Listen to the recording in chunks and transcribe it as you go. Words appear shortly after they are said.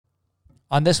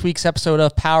On this week's episode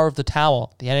of Power of the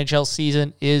Towel, the NHL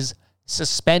season is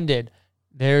suspended.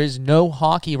 There is no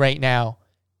hockey right now.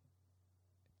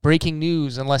 Breaking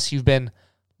news, unless you've been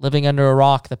living under a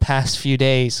rock the past few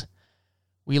days.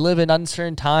 We live in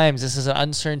uncertain times. This is an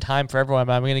uncertain time for everyone,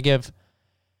 but I'm going to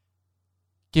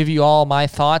give you all my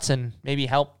thoughts and maybe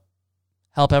help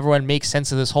everyone make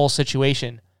sense of this whole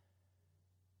situation.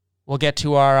 We'll get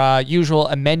to our usual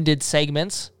amended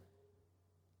segments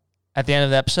at the end of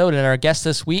the episode, and our guest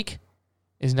this week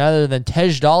is none other than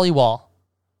Tej Dhaliwal.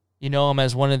 You know him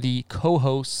as one of the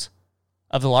co-hosts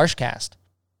of the Larshcast.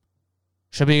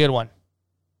 Should be a good one.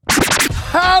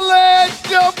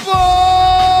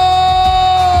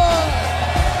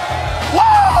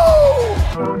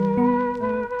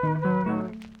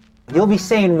 You'll be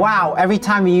saying wow every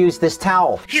time you use this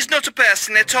towel. He's not a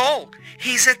person at all.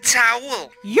 He's a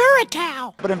towel. You're a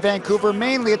towel. But in Vancouver,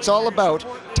 mainly it's all about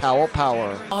towel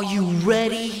power. Are you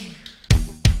ready?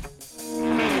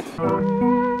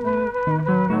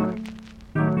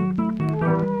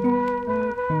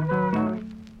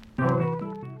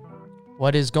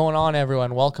 What is going on,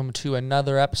 everyone? Welcome to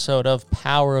another episode of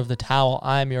Power of the Towel.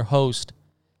 I'm your host,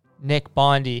 Nick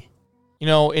Bondi. You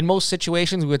know, in most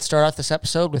situations, we would start off this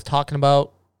episode with talking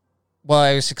about, well,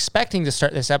 I was expecting to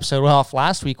start this episode off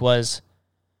last week was,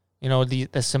 you know,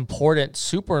 this important,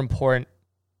 super important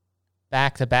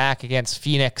back-to-back against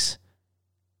Phoenix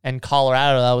and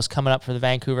Colorado that was coming up for the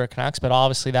Vancouver Canucks, but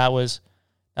obviously that was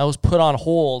put on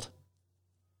hold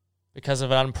because of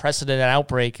an unprecedented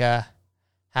outbreak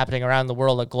happening around the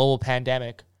world, a global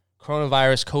pandemic.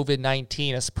 Coronavirus,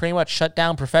 COVID-19 has pretty much shut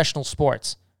down professional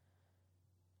sports.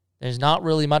 There's not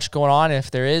really much going on.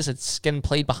 If there is, it's getting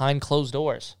played behind closed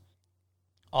doors.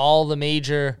 All the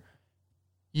major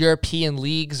European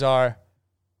leagues are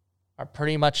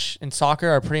pretty much, in soccer,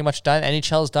 are pretty much done.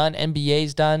 NHL's done.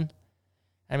 NBA's done.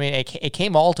 I mean, it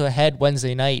came all to a head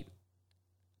Wednesday night.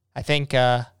 I think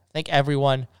it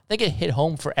hit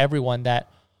home for everyone that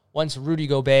once Rudy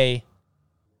Gobert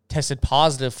tested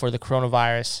positive for the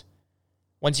coronavirus,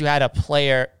 once you had a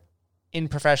player in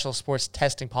professional sports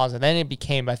testing positive, then it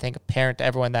became, I think, apparent to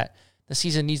everyone that the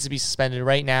season needs to be suspended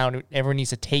right now, and everyone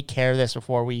needs to take care of this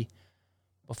before we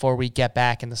get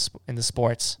back in the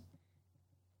sports.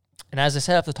 And as I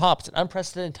said at the top, it's an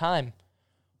unprecedented time.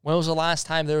 When was the last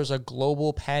time there was a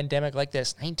global pandemic like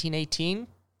this? 1918?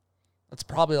 That's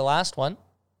probably the last one.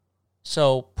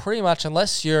 So pretty much,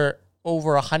 unless you're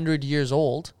over 100 years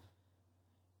old,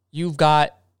 you've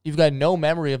got no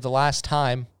memory of the last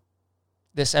time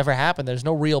this ever happened. There's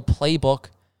no real playbook,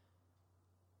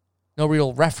 no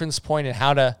real reference point in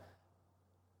how to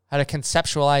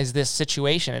conceptualize this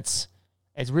situation. It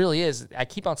really is. I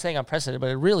keep on saying unprecedented,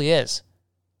 but it really is.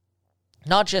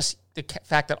 Not just the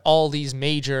fact that all these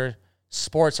major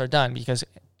sports are done, because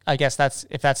I guess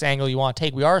if that's the angle you want to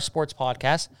take. We are a sports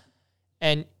podcast,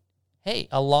 and hey,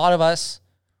 a lot of us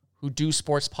who do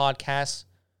sports podcasts,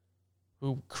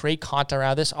 who create content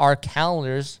around this, our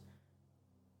calendars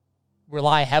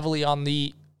rely heavily on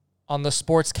the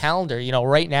sports calendar. You know,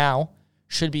 right now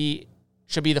should be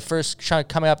the first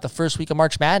coming up the first week of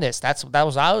March Madness. I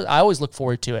always look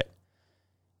forward to it.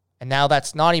 And now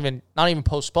that's not even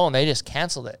postponed. They just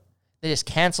canceled it. They just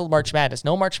canceled March Madness.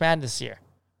 No March Madness this year.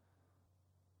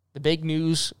 The big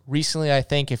news recently, I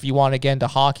think, if you want to get into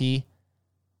hockey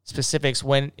specifics,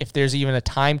 if there's even a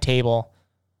timetable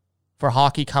for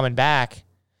hockey coming back,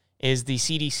 is the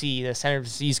CDC, the Center for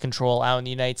Disease Control out in the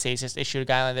United States, just issued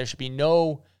a guideline. There should be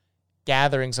no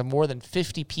gatherings of more than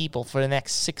 50 people for the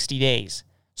next 60 days.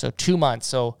 So 2 months.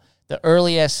 So the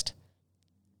earliest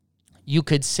you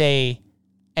could say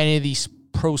any of these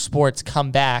pro sports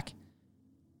come back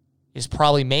is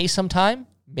probably May sometime.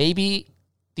 Maybe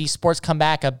these sports come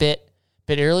back a bit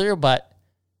earlier, but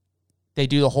they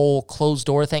do the whole closed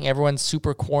door thing. Everyone's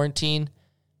super quarantined.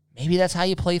 Maybe that's how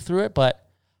you play through it, but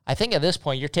I think at this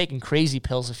point you're taking crazy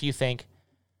pills if you think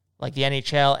like the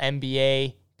NHL,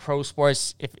 NBA, pro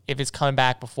sports, if it's coming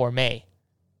back before May.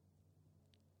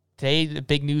 Today, the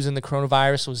big news in the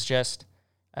coronavirus was just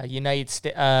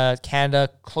Canada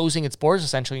closing its borders,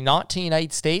 essentially, not to the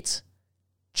United States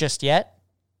just yet,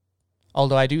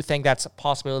 although I do think that's a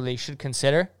possibility they should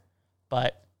consider,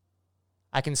 but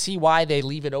I can see why they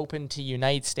leave it open to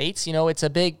United States. You know, it's a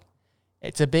big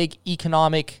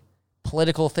economic,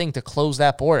 political thing to close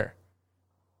that border.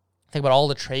 Think about all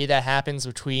the trade that happens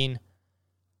between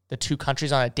the two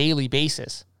countries on a daily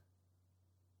basis.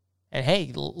 And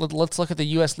hey, let's look at the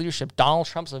U.S. leadership. Donald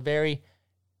Trump's a very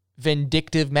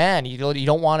vindictive man. You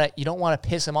don't want to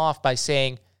piss him off by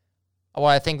saying, Well,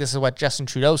 I think this is what Justin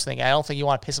Trudeau's thinking. I don't think you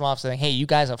want to piss him off saying, hey, you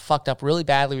guys have fucked up really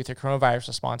badly with your coronavirus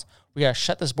response. We got to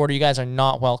shut this border. You guys are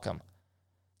not welcome.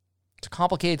 It's a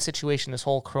complicated situation, this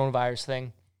whole coronavirus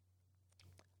thing.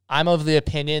 I'm of the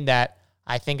opinion that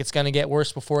I think it's going to get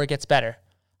worse before it gets better.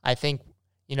 I think,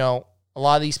 a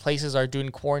lot of these places are doing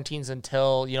quarantines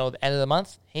until, the end of the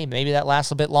month. Hey, maybe that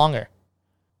lasts a bit longer.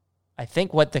 I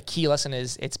think what the key lesson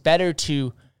is, it's better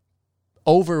to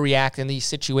overreact in these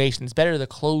situations. Better to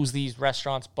close these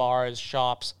restaurants, bars,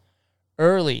 shops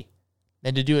early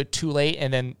than to do it too late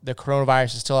and then the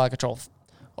coronavirus is still out of control.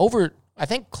 I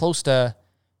think close to,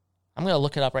 I'm going to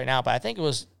look it up right now, but I think it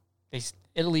was,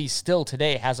 Italy still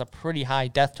today has a pretty high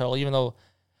death toll, even though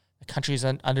the country's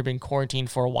been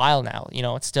quarantined for a while now.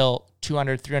 It's still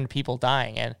 200, 300 people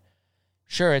dying. And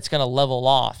sure, it's going to level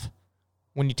off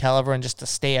when you tell everyone just to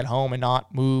stay at home and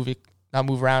not move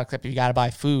around except if you got to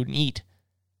buy food and eat.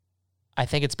 I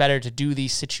think it's better to do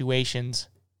these situations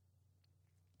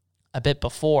a bit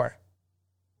before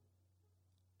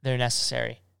they're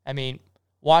necessary. I mean,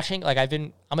 watching,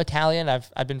 I'm Italian.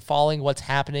 I've been following what's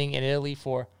happening in Italy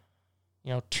for,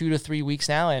 2 to 3 weeks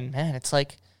now. And man, it's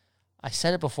like, I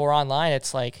said it before online.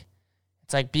 It's like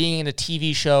being in a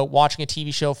TV show, watching a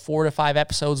TV show 4 to 5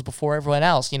 episodes before everyone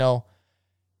else, And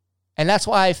that's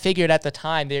why I figured at the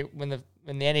time when the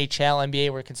NHL, NBA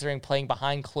were considering playing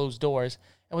behind closed doors,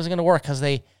 it wasn't going to work because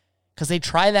they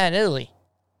tried that in Italy.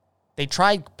 They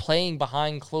tried playing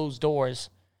behind closed doors,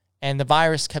 and the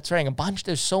virus kept spreading.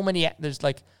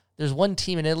 There's one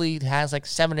team in Italy that has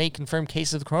 7 or 8 confirmed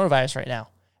cases of the coronavirus right now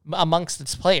amongst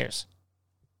its players.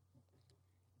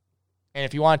 And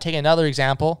if you want to take another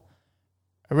example,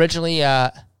 originally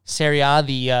Serie A,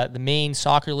 the main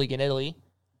soccer league in Italy,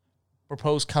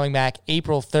 proposed coming back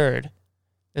April 3rd.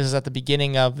 This is at the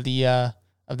beginning of the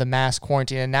mass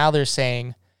quarantine, and now they're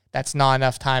saying that's not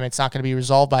enough time. It's not going to be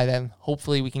resolved by then.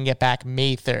 Hopefully, we can get back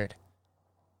May 3rd.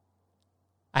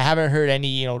 I haven't heard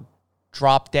any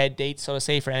drop dead dates, so to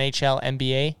say, for NHL,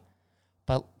 NBA,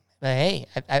 but hey,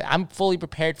 I'm fully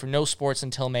prepared for no sports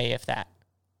until May, if that.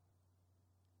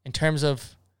 In terms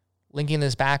of linking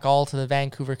this back all to the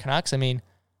Vancouver Canucks, I mean,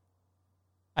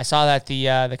 I saw that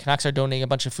the Canucks are donating a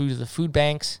bunch of food to the food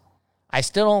banks. I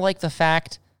still don't like the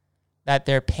fact that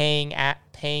they're paying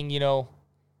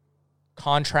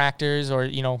contractors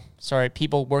or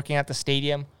people working at the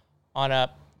stadium on a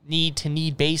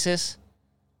need-to-need basis.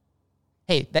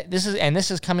 Hey, this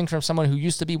is coming from someone who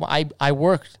used to be. I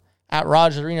worked at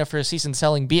Rogers Arena for a season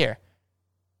selling beer.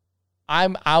 I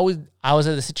was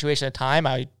in the situation at the time.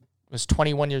 I was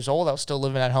 21 years old. I was still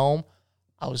living at home.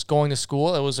 I was going to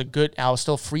school. I was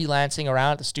still freelancing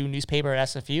around at the student newspaper at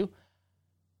SFU.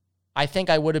 I think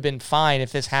I would have been fine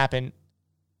if this happened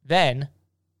then.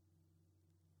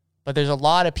 But there's a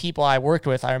lot of people I worked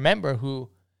with, I remember, who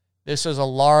this was a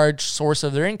large source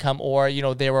of their income, or,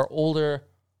 they were older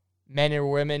men or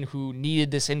women who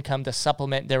needed this income to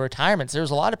supplement their retirements. There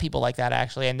was a lot of people like that,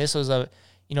 actually. And this was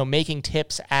making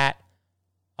tips at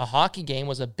a hockey game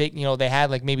was a big, they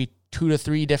had maybe 2 to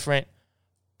 3 different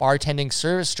bartending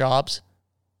service jobs.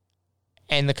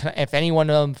 And if any one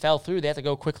of them fell through, they had to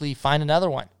go quickly find another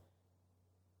one.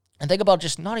 And think about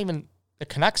just not even the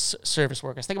Canucks service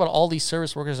workers. Think about all these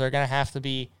service workers that are going to have to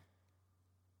be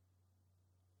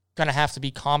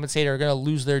compensated or going to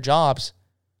lose their jobs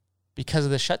because of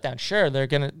the shutdown. Sure, they're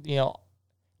going to,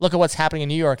 look at what's happening in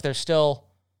New York. They're still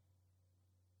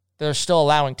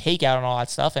allowing takeout and all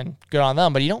that stuff, and good on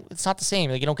them. But it's not the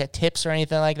same. You don't get tips or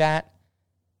anything like that.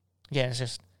 Again,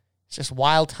 it's just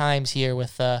wild times here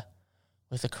with the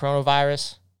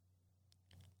coronavirus.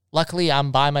 Luckily,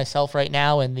 I'm by myself right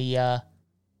now in the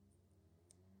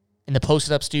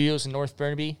Posted Up Studios in North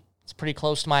Burnaby. It's pretty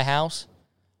close to my house.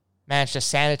 Managed to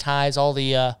sanitize all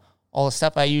the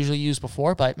stuff I usually use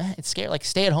before, but man, it's scary.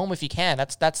 Stay at home if you can.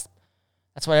 That's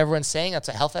what everyone's saying. That's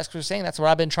what health experts are saying. That's what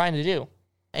I've been trying to do.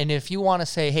 And if you want to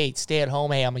say, hey, stay at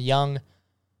home. Hey, I'm young.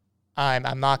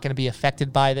 I'm not going to be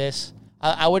affected by this.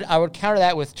 I would counter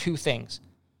that with 2 things.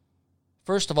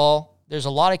 First of all, there's a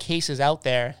lot of cases out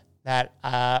there that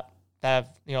have a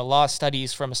lot of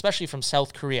studies especially from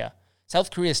South Korea. South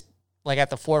Korea is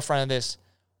at the forefront of this,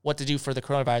 what to do for the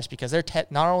coronavirus, because they're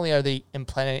not only are they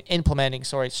implementing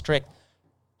strict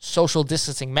social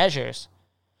distancing measures,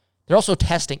 they're also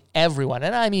testing everyone,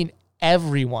 and I mean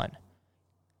everyone.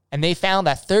 And they found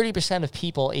that 30% of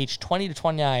people aged 20 to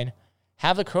 29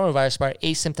 have the coronavirus but are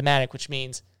asymptomatic, which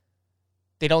means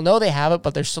they don't know they have it,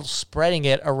 but they're still spreading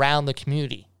it around the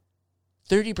community.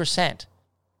 30%.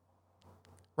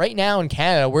 Right now in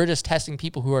Canada, we're just testing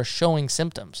people who are showing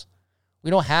symptoms. We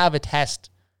don't have a test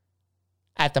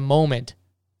at the moment,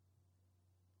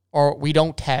 or we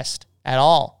don't test at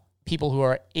all people who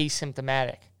are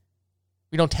asymptomatic.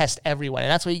 We don't test everyone,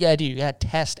 and that's what you got to do. You got to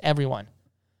test everyone.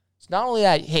 It's not only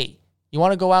that, hey, you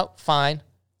want to go out, fine.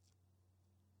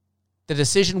 The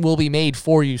decision will be made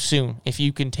for you soon if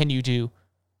you continue to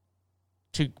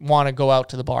want to go out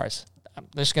to the bars. I'm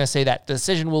just going to say that. The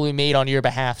decision will be made on your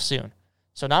behalf soon.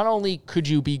 So not only could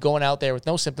you be going out there with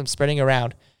no symptoms spreading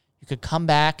around, you could come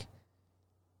back.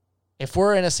 If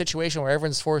we're in a situation where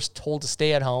everyone's told to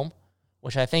stay at home,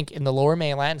 which I think in the lower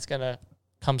mainland is going to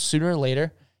come sooner or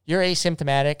later, you're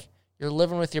asymptomatic, you're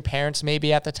living with your parents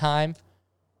maybe at the time,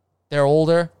 they're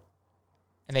older,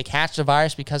 and they catch the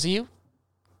virus because of you,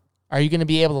 are you going to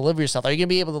be able to live with yourself? Are you going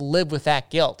to be able to live with that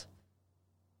guilt?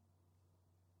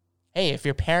 Hey, if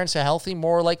your parents are healthy,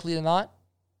 more likely than not,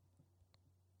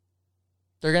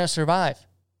 they're going to survive.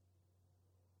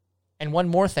 And one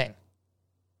more thing.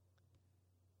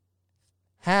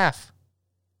 Half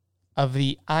of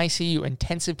the ICU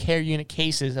intensive care unit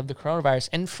cases of the coronavirus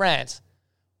in France,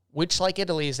 which like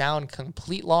Italy is now in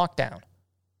complete lockdown,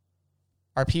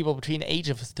 are people between the age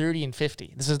of 30 and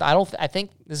 50. I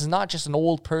think this is not just an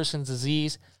old person's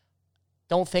disease.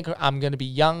 Don't think I'm going to be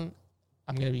young,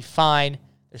 I'm going to be fine.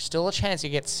 There's still a chance you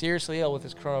get seriously ill with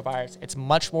this coronavirus. It's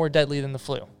much more deadly than the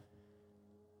flu.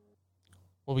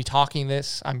 We'll be talking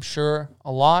this, I'm sure,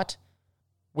 a lot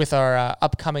with our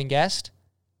upcoming guest,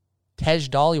 Tej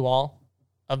Dhaliwal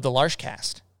of the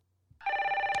Larshcast.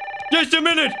 Just a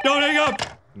minute! Don't hang up!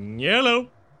 Yellow.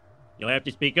 You'll have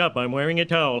to speak up. I'm wearing a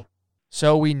towel.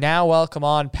 So we now welcome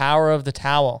on Power of the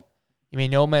Towel. You may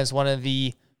know him as one of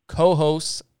the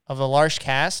co-hosts of the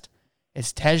Larshcast.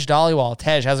 It's Tej Dhaliwal.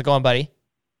 Tej, how's it going, buddy?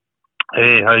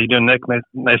 Hey, how you doing, Nick?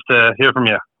 Nice to hear from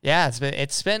you. Yeah,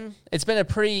 it's been a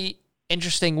pretty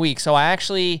interesting week. So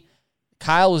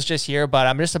Kyle was just here, but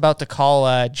I'm just about to call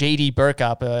JD Burke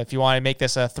up if you want to make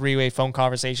this a three-way phone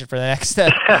conversation for the next for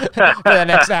the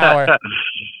next hour.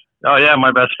 Oh yeah,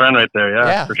 my best friend right there.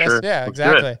 Yeah, for sure. Yeah,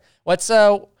 exactly. What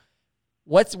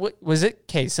was it?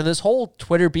 Okay, so this whole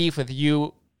Twitter beef with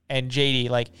you and JD,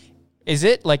 like, is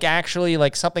it like actually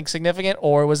like something significant,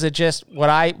 or was it just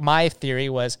my theory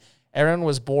was everyone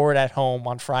was bored at home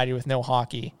on Friday with no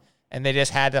hockey, and they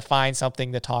just had to find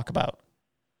something to talk about?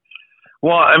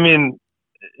 Well, I mean,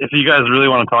 if you guys really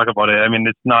want to talk about it, I mean,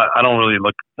 it's not. I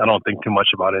don't think too much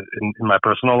about it in my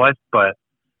personal life, but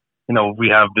we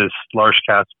have this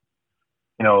Larshcast.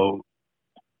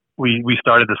 We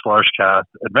started this Larshcast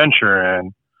adventure,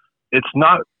 and it's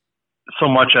not so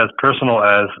much as personal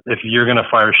as if you're going to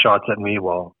fire shots at me,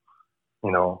 well,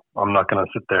 I'm not going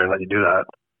to sit there and let you do that.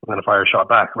 I'm going to fire a shot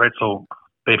back, right? So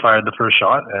they fired the first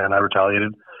shot, and I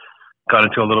retaliated, got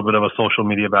into a little bit of a social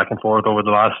media back and forth over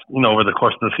over the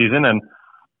course of the season. And,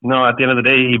 at the end of the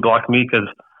day, he blocked me because,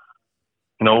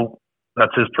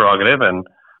 that's his prerogative, and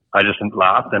I just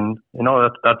laughed, and,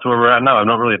 that's where we're at now. I'm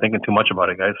not really thinking too much about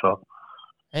it, guys, so.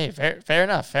 Hey, fair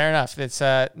enough. It's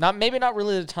not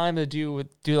really the time to do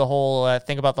the whole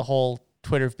think about the whole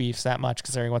Twitter beefs that much,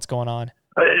 considering what's going on.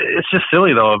 It's just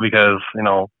silly though, because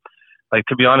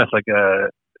to be honest,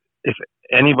 if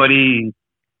anybody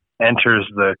enters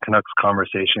the Canucks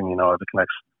conversation, the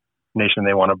Canucks nation,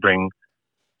 they want to bring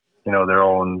their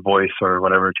own voice or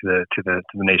whatever to the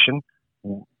nation.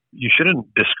 You shouldn't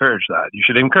discourage that. You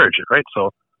should encourage it, right?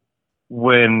 So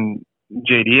when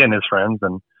JD and his friends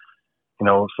and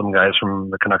some guys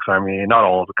from the Canucks Army, not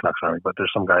all of the Canucks Army, but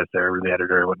there's some guys there, the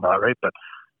editor and whatnot, right? But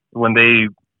when they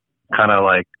kind of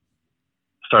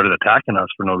started attacking us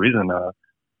for no reason,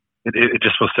 it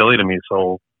just was silly to me.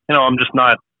 So, I'm just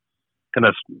not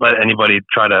going to let anybody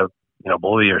try to,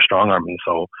 bully or strong arm me.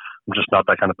 So I'm just not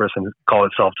that kind of person. Call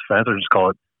it self-defense or just call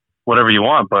it whatever you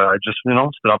want. But I just,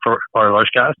 stood up for our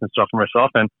Larshcast and stood up for myself.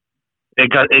 And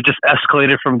it just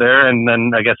escalated from there. And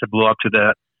then I guess it blew up to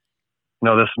the,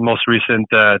 this most recent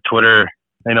Twitter,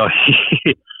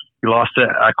 he lost to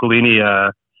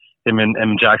Aquilini, him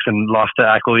and Jackson lost to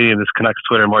Aquilini in this Canucks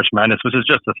Twitter March Madness, which is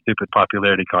just a stupid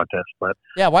popularity contest. But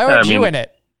yeah, why weren't you in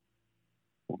it?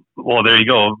 Well, there you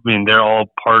go. I mean, they're all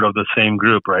part of the same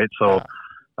group, right? So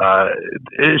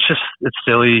it's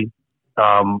silly.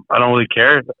 I don't really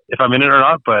care if I'm in it or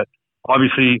not, but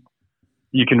obviously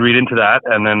you can read into that.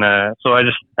 And then, so I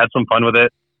just had some fun with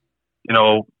it.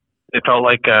 It felt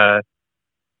like,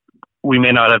 we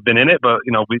may not have been in it, but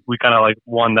we kind of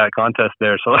won that contest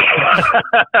there. So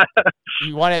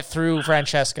you won it through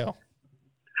Francesco.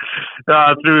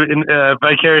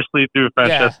 Vicariously through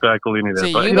Francesco Aquilini there.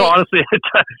 So, but honestly,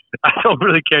 I don't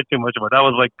really care too much about it. That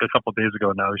was a couple of days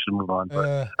ago now. We should move on.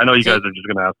 But I know you guys are just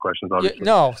going to ask questions, obviously.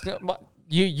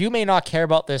 You may not care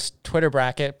about this Twitter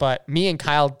bracket, but me and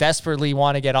Kyle desperately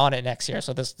want to get on it next year.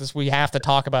 So this we have to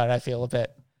talk about it, I feel, a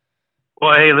bit.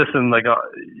 Well, hey, listen, like,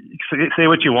 say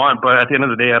what you want, but at the end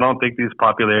of the day, I don't think these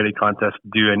popularity contests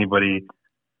do anybody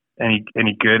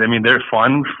any good. I mean, they're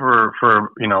fun for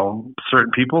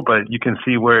certain people, but you can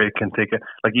see where it can take it.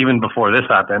 Like, even before this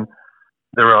happened,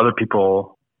 there were other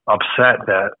people upset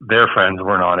that their friends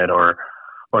weren't on it or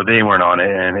they weren't on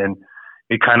it, and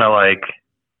it kind of like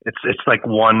it's like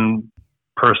one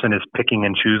person is picking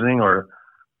and choosing, or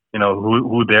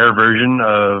who their version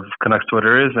of Canucks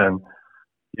Twitter is, and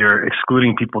you're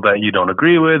excluding people that you don't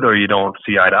agree with, or you don't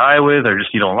see eye to eye with, or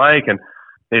just you don't like, and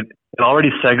it already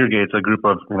segregates a group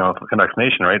of Canucks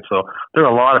Nation, right? So there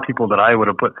are a lot of people that I would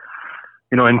have put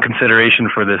in consideration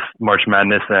for this March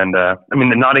Madness, and I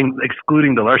mean, not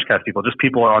excluding the Largecast people, just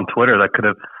people on Twitter that could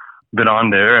have been on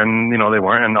there, and they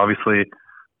weren't, and obviously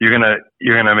you're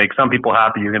gonna make some people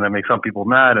happy, you're gonna make some people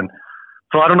mad, and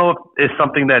so I don't know if it's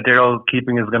something that Daryl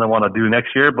Keeping is going to want to do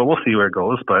next year, but we'll see where it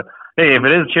goes. But hey, if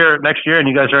it is here next year and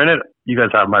you guys are in it, you guys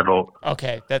have my vote.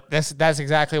 Okay, that's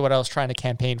exactly what I was trying to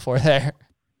campaign for there.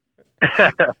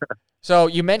 So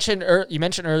you mentioned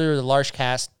earlier the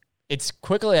Largecast. It's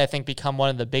quickly, I think, become one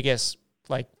of the biggest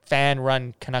like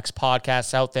fan-run Canucks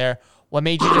podcasts out there. What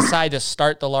made you decide to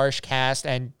start the Largecast,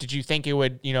 and did you think it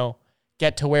would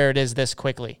get to where it is this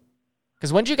quickly?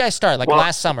 Because when did you guys start?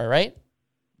 Last summer, right?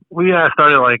 We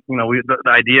started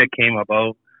the idea came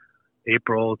about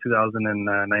April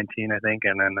 2019, I think,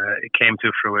 and then it came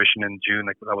to fruition in June.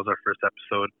 Like, that was our first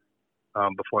episode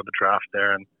before the draft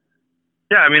there, and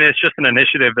yeah, I mean, it's just an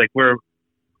initiative. Like,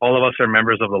 all of us are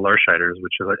members of the Larshiders,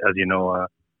 which is, as you know,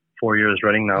 4 years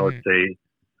running now. It's a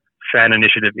fan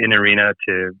initiative in arena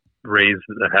to raise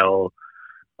the hell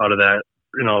out of that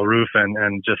roof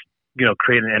and just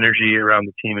create an energy around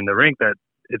the team in the rink that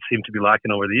it seemed to be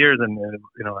lacking over the years, and it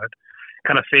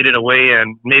kind of faded away,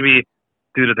 and maybe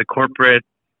due to the corporate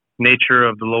nature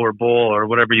of the lower bowl, or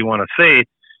whatever you want to say,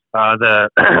 the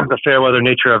the fair weather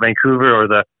nature of Vancouver, or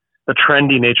the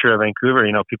trendy nature of Vancouver.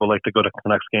 People like to go to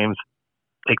Canucks games,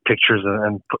 take pictures,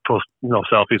 and post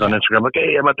selfies on Instagram, like,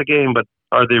 hey, I'm at the game, but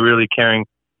are they really caring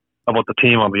about the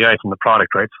team on the ice and the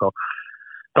product, right? So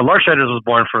the Larshiders was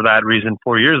born for that reason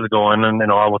 4 years ago, and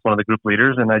I was one of the group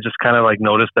leaders, and I just kind of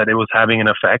noticed that it was having an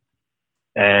effect,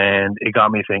 and it got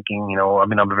me thinking. I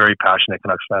mean, I'm a very passionate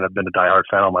Canucks fan. I've been a diehard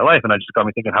fan all my life, and it just got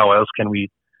me thinking, how else can we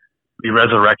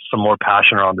resurrect some more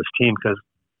passion around this team? Because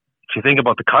if you think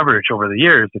about the coverage over the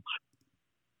years, it's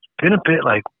been a bit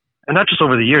and not just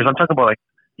over the years. I'm talking about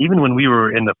even when we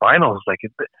were in the finals,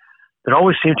 there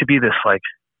always seemed to be this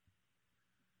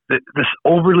this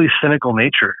overly cynical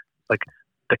nature,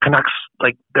 the Canucks,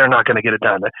 they're not going to get it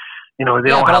done. They don't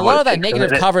have. But a lot of that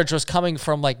negative coverage was coming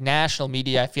from national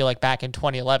media. I feel back in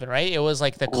 2011, right? It was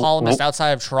the columnists outside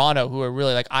of Toronto who were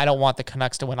really I don't want the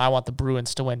Canucks to win. I want the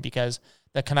Bruins to win because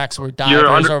the Canucks were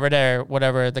divers over there.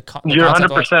 Whatever you're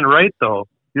 100% right, though.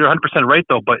 You're 100% right,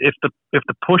 though. But if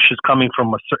the push is coming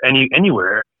from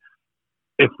anywhere,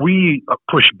 if we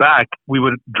push back, we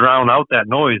would drown out that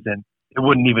noise, and it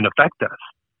wouldn't even affect us.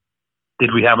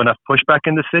 Did we have enough pushback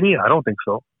in the city? I don't think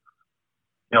so.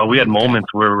 We had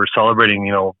moments where we're celebrating,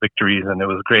 victories, and it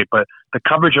was great. But the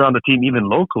coverage around the team, even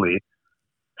locally,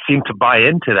 seemed to buy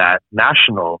into that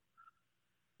national,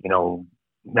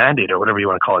 mandate, or whatever you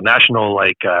want to call it, national,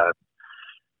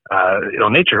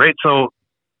 nature, right? So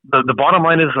the bottom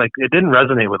line is, it didn't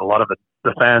resonate with a lot of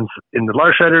the fans in the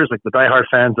Larshiders, the diehard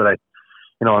fans that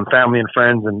and family and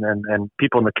friends and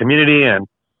people in the community and,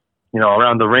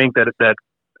 around the rink that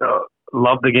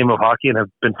love the game of hockey and have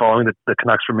been following the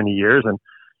Canucks for many years, and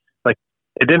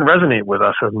it didn't resonate with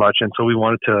us as much, and so we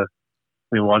wanted to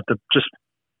just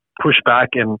push back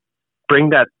and bring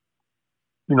that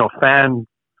fan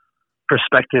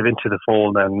perspective into the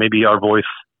fold, and maybe our voice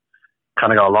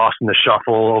kind of got lost in the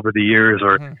shuffle over the years,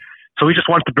 or so we just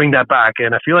wanted to bring that back,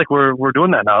 and I feel like we're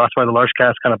doing that now. That's why the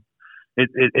Largecast kind of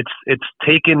it's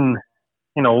taken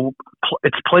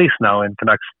its place now in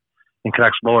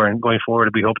Canucks lore, and going forward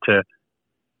we hope to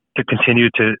continue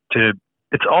to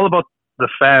it's all about the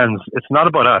fans. It's not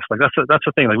about us. That's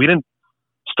the thing. We didn't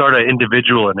start an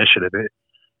individual initiative.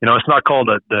 It's not called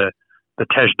the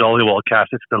Tej Dollywall cast.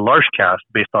 It's the Largecast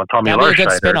based on Tommy Larsheider. That'd be a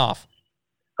good spin-off.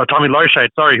 Tommy Larsheider,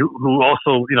 sorry, who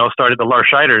also started the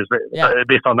Larshiders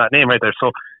based on that name right there.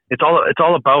 So it's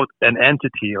all about an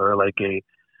entity, or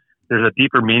there's a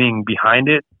deeper meaning behind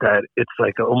it, that it's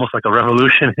almost like a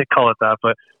revolution. They call it that,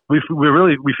 but we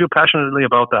feel passionately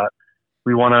about that.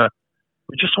 We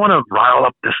just want to rile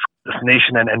up this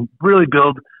nation and really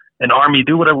build an army,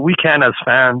 do whatever we can as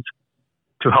fans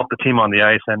to help the team on the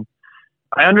ice. And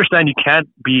I understand you can't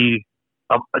be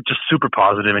just super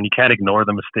positive, and you can't ignore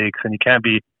the mistakes, and you can't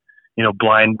be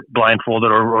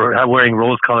blindfolded or wearing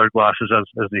rose-colored glasses,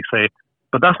 as they say.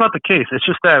 But that's not the case. It's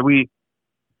just that we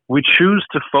choose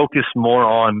to focus more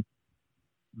on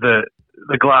the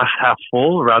glass half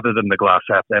full rather than the glass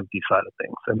half empty side of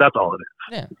things, and that's all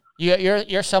it is. Yeah,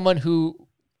 you're someone who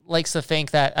likes to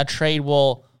think that a trade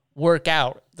will work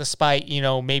out despite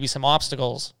maybe some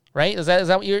obstacles, right? Is that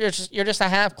what you're just a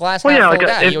half glass half full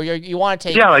guy? You want to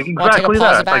take exactly a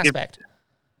positive aspect.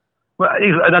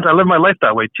 I live my life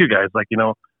that way too, guys.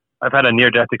 I've had a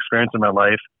near-death experience in my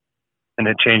life, and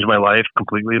it changed my life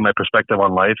completely, my perspective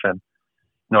on life, and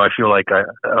I feel like a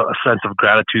sense of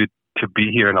gratitude to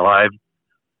be here and alive.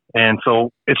 And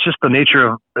so it's just the nature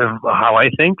of how I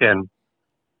think, and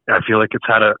I feel like it's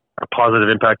had a positive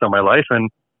impact on my life. And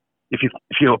if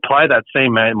you apply that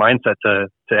same mindset to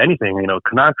anything,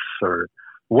 Canucks or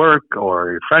work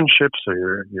or your friendships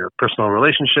or your personal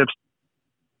relationships,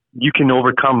 you can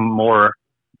overcome more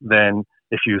than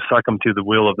if you succumb to the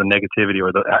will of the negativity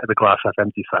or the glass half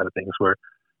empty side of things, where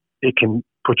it can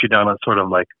put you down a sort of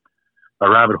like a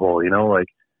rabbit hole,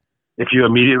 if you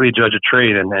immediately judge a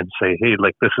trade and say, hey,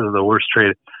 this is the worst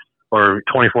trade, or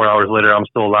 24 hours later, I'm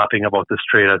still laughing about this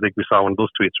trade. I think we saw one of those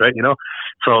tweets, right?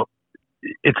 So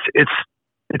it's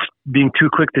being too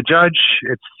quick to judge.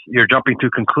 You're jumping to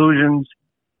conclusions.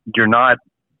 You're not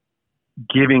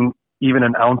giving even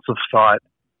an ounce of thought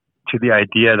to the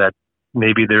idea that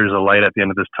maybe there's a light at the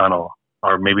end of this tunnel,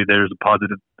 or maybe there's a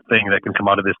positive thing that can come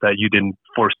out of this that you didn't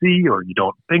foresee or you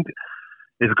don't think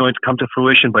is going to come to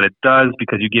fruition, but it does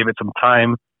because you gave it some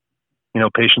time.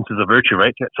 Patience is a virtue,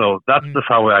 right? So that's just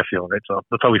how I feel, right? So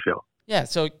that's how we feel. Yeah.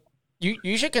 So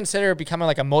you should consider becoming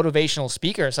like a motivational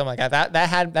speaker or something like that.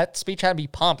 That speech had me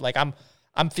pumped.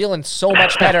 I'm feeling so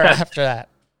much better after that.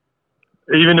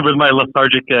 Even with my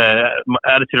lethargic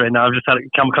attitude right now,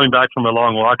 I'm coming back from a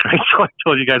long walk, right? So I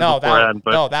told you guys beforehand.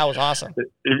 That was awesome.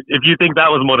 If you think that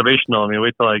was motivational,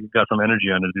 wait till I got some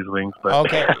energy under these wings. But.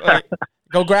 Okay.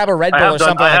 Go grab a Red Bull or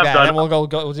something like that, and we'll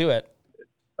go do it.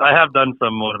 I have done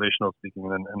some motivational speaking,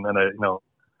 and then I,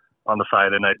 on the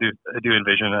side, and I do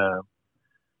envision a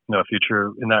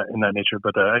future in that nature.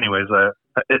 But anyways,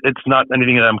 it's not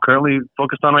anything that I'm currently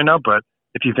focused on right now. But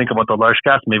if you think about the large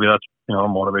cast, maybe that's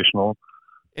motivational.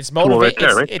 It's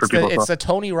motivating. Right, it's the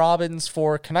Tony Robbins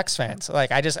for Canucks fans.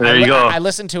 I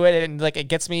listen to it and it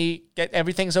gets me.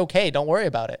 Everything's okay. Don't worry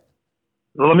about it.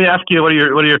 Well, let me ask you, what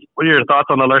are your thoughts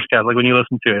on the Lurchcast? When you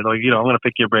listen to it, I'm going to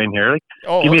pick your brain here.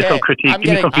 Give me some critique.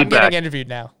 Give me some feedback. I'm getting interviewed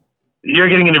now. You're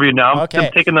getting interviewed now. Okay.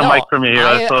 I'm taking the mic from you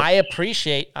here. I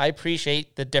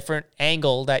appreciate the different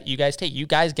angle that you guys take. You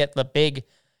guys get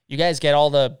all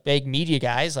the big media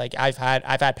guys. Like I've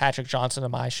had Patrick Johnson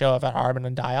on my show. I've had Harbin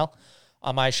and Dial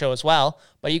on my show as well.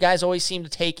 But you guys always seem to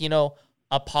take,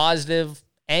 a positive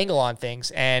angle on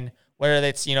things. And whether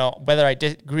it's, whether I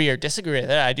agree or disagree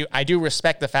with it, I do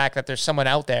respect the fact that there's someone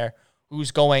out there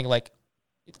who's going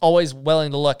always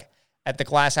willing to look at the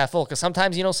glass half full. Because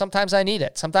sometimes I need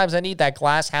it. Sometimes I need that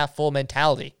glass half full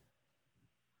mentality.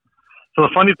 So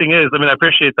the funny thing is, I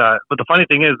appreciate that. But the funny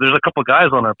thing is, there's a couple guys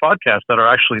on our podcast that are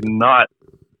actually not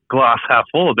glass half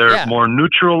full. They're more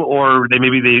neutral, or they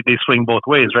swing both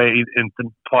ways, right? In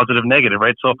positive, negative,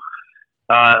 right? So,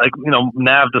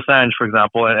 Nav Desange, for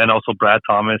example, and also Brad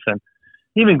Thomas, and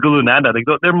even Gulu Nanda,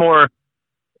 they're more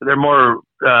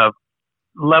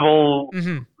level,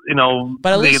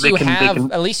 But at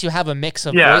least you have a mix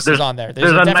of voices on there.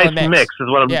 There's a nice mix is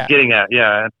what I'm getting at.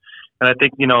 Yeah, and I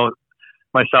think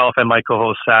myself and my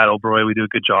co-host Sad O'Broy, we do a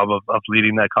good job of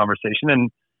leading that conversation, and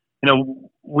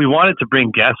we wanted to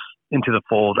bring guests into the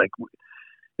fold.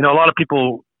 A lot of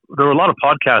people. There were a lot of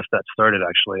podcasts that started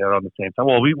actually around the same time.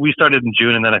 Well, we started in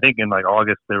June, and then I think in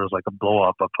August there was a blow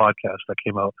up of podcasts that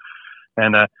came out,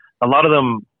 and a lot of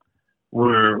them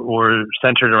were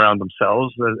centered around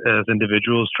themselves as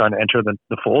individuals trying to enter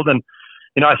the fold. And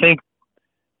I think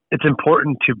it's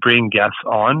important to bring guests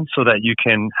on so that you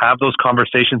can have those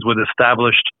conversations with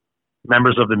established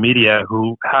members of the media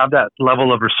who have that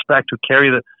level of respect, who carry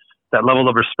that level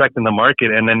of respect in the market,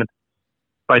 and then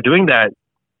by doing that,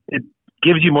 it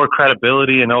gives you more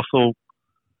credibility. And also,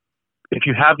 if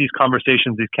you have these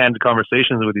conversations, these candid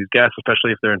conversations with these guests,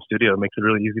 especially if they're in studio, it makes it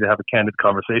really easy to have a candid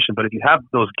conversation. But if you have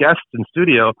those guests in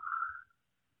studio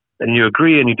and you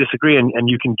agree and you disagree, and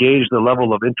you can gauge the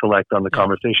level of intellect on the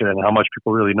conversation and how much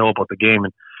people really know about the game.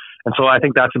 And so I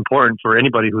think that's important for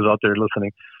anybody who's out there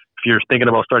listening. If you're thinking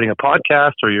about starting a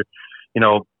podcast, or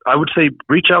I would say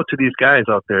reach out to these guys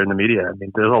out there in the media.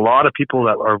 There's a lot of people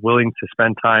that are willing to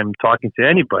spend time talking to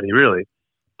anybody, really,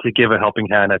 to give a helping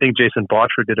hand. I think Jason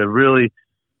Botcher did a really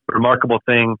remarkable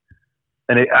thing,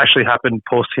 and it actually happened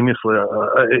posthumously.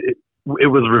 it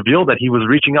was revealed that he was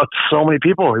reaching out to so many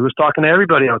people. He was talking to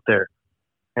everybody out there.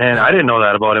 And I didn't know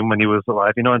that about him when he was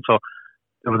alive, you know, and so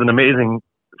it was an amazing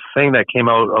thing that came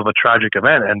out of a tragic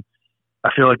event. And I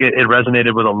feel like it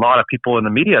resonated with a lot of people in the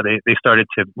media. They started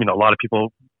to, you know, a lot of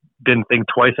people didn't think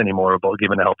twice anymore about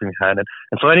giving a helping hand.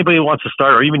 And so anybody who wants to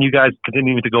start, or even you guys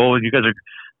continuing to go, you guys are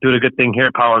doing a good thing here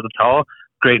at Power of the Towel.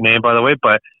 Great name, by the way.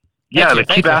 But yeah,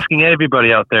 keep asking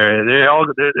everybody out there.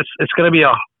 It's going to be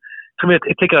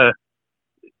take a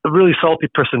really salty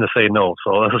person to say no.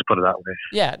 So let's just put it that way.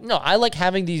 Yeah, no, I like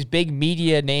having these big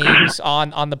media names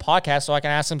on the podcast so I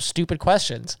can ask them stupid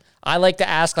questions. I like to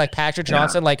ask like Patrick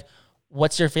Johnson, like,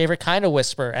 what's your favorite kind of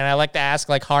whisper? And I like to ask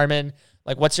like Harman,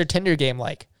 like, what's your Tinder game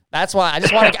like? That's why I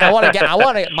just want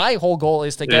to my whole goal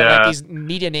is to get like these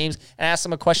media names and ask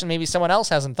them a question maybe someone else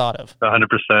hasn't thought of. 100%.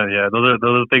 Yeah. Those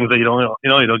are things that you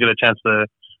don't get a chance to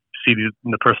see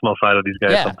the personal side of these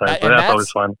guys sometimes. But that's always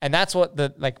fun. And that's what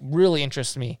really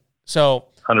interests me. So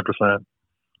 100%.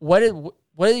 What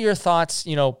are your thoughts?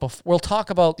 You know, we'll talk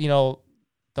about, you know,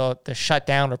 the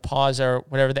shutdown or pause or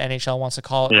whatever the NHL wants to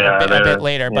call it a bit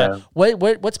later. But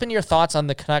what's been your thoughts on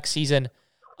the Canucks season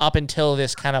up until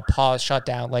this kind of pause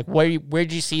shutdown? Like, where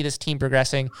did you see this team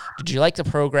progressing? Did you like the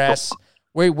progress?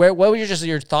 What were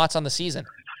your thoughts on the season?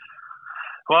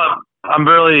 Well, I'm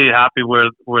really happy where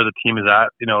the team is at.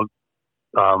 You know,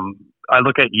 I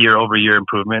look at year-over-year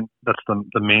improvement. That's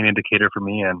the main indicator for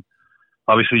me. And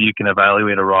obviously, you can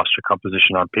evaluate a roster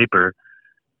composition on paper.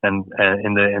 And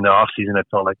in the off season, I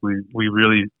felt like we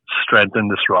really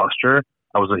strengthened this roster.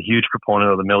 I was a huge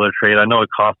proponent of the Miller trade. I know it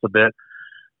cost a bit.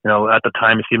 You know, at the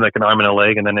time it seemed like an arm and a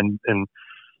leg, and then and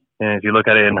if you look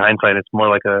at it in hindsight, it's more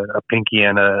like a pinky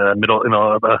and a middle, you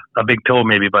know, a big toe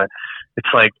maybe. But it's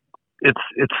like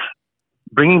it's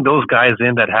bringing those guys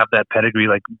in that have that pedigree,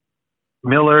 like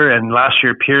Miller and last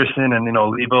year Pearson and, you know,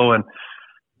 Levo, and,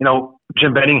 you know,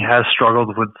 Jim Benning has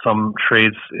struggled with some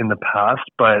trades in the past,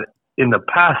 but in the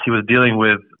past he was dealing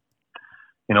with,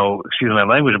 you know, excuse my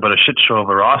language, but a shit show of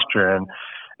a roster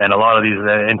and a lot of these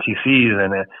NTCs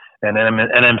and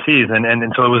NMCs,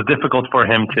 and so it was difficult for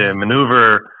him to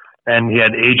maneuver, and he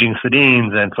had aging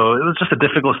Sedins, and so it was just a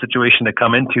difficult situation to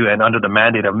come into, and under the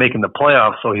mandate of making the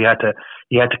playoffs, so he had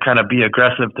to kind of be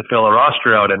aggressive to fill a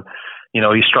roster out, and, you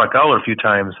know, he struck out a few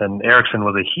times, and Eriksson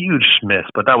was a huge miss,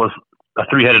 but that was a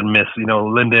three-headed miss. You know,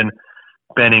 Linden,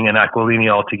 Benning, and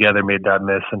Aquilini all together made that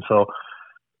miss, and so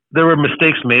there were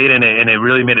mistakes made, and it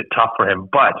really made it tough for him.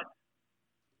 But,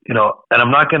 you know, and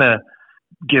I'm not gonna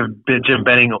give Jim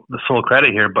Benning the sole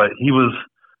credit here, but he was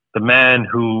the man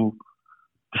who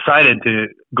decided to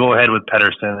go ahead with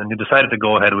Pettersson, and he decided to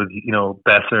go ahead with, you know,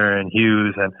 Besser and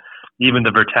Hughes, and even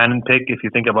the Virtanen pick. If you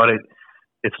think about it,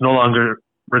 it's no longer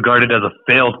regarded as a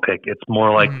failed pick. It's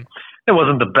more like it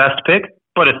wasn't the best pick,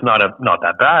 but it's not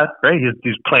that bad, right?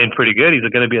 He's playing pretty good. He's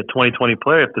going to be a 2020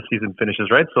 player if the season finishes,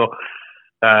 right? So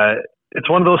it's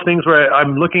one of those things where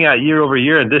I'm looking at year over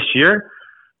year, and this year,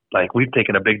 like, we've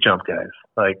taken a big jump, guys.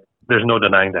 Like, there's no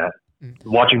denying that.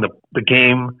 Watching the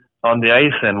game on the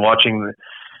ice and watching,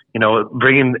 you know,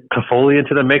 bringing Toffoli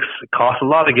into the mix costs a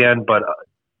lot again, but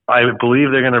I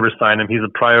believe they're going to resign him. He's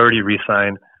a priority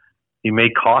resign. He may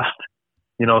cost,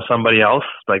 you know, somebody else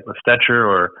like a Stetcher,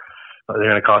 or they're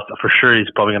going to cost, for sure,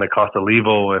 he's probably going to cost a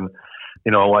Levo and,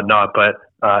 you know, whatnot. But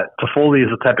Toffoli is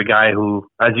the type of guy who,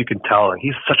 as you can tell,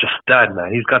 he's such a stud,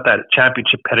 man. He's got that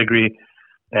championship pedigree.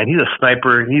 And he's a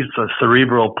sniper. He's a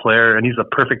cerebral player, and he's a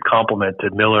perfect complement to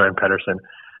Miller and Pettersson.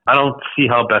 I don't see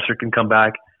how Besser can come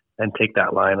back and take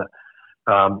that line.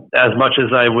 As much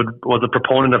as I was a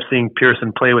proponent of seeing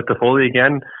Pearson play with Toffoli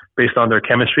again, based on their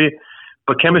chemistry,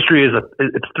 but chemistry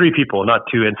it's three people, not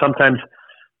two. And sometimes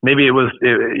maybe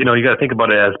you know, you got to think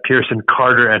about it as Pearson,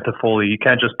 Carter, and Toffoli. You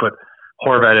can't just put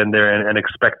Horvat in there and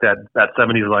expect that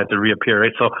 70s line to reappear,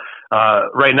 right? So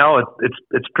right now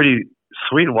it's pretty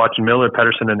sweet watching Miller,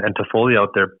 Pettersson, and Toffoli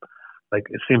out there. Like,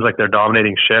 it seems like they're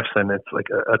dominating shifts, and it's like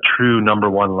a true number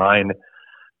one line,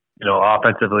 you know,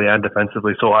 offensively and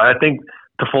defensively. So I think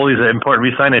Toffoli is an important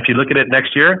re-sign. If you look at it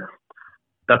next year,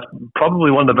 that's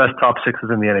probably one of the best top sixes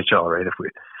in the NHL, right? If we,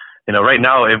 you know, right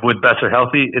now, if with Besser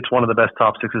healthy, it's one of the best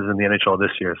top sixes in the NHL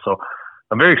this year. So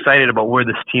I'm very excited about where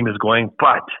this team is going,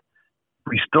 but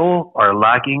we still are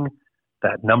lacking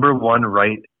that number one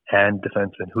right-hand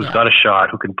defenseman who's got a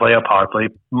shot, who can play a power play.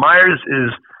 Myers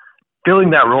is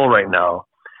filling that role right now,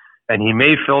 and he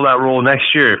may fill that role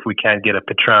next year if we can't get a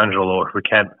Pietrangelo, or if we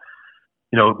can't,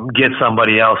 you know, get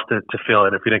somebody else to fill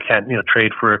it. If we can't, you know,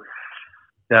 trade for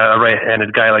a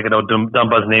right-handed guy, like, you know,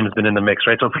 Dumba's name has been in the mix,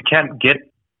 right? So if we can't get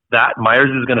that, Myers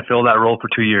is going to fill that role for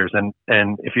 2 years. And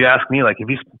if you ask me, like, if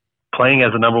he's playing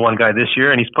as the number one guy this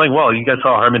year, and he's playing well. You guys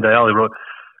saw Harman Dayal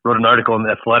wrote an article in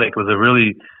The Athletic. It was a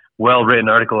really well-written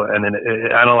article, and then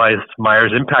it analyzed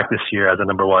Myers' impact this year as a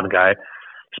number one guy.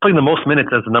 He's playing the most minutes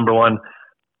as the number one,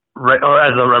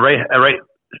 as a right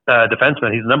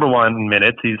defenseman. He's number one in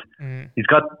minutes. He's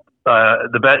got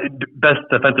the best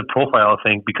defensive profile, I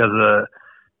think, because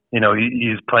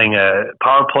he's playing a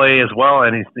power play as well,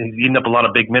 and he's eating up a lot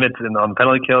of big minutes on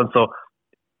penalty kill, and so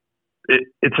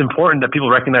it's important that people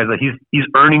recognize that he's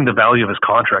earning the value of his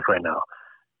contract right now.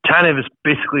 Tanev is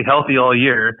basically healthy all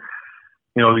year.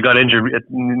 We got injured, at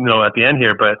the end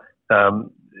here, but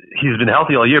he's been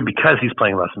healthy all year because he's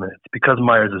playing less minutes, because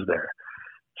Myers is there.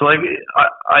 So,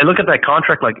 I look at that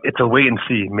contract like it's a wait and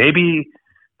see. Maybe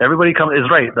everybody is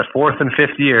right. The fourth and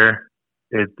fifth year,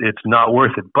 it's not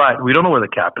worth it. But we don't know where the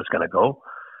cap is going to go.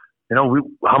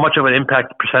 How much of an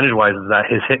impact percentage-wise is that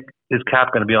his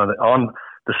cap going to be on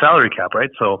the salary cap, right?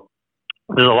 So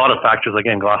there's a lot of factors.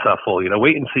 Again, glass half full.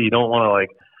 Wait and see. You don't want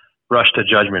to rush to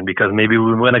judgment because maybe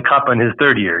we win a cup in his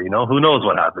third year. Who knows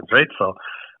what happens, right? So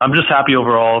I'm just happy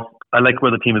overall. I like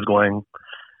where the team is going,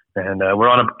 and we're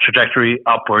on a trajectory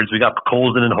upwards. We got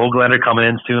Colson and Höglander coming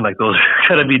in soon. Those are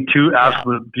going to be two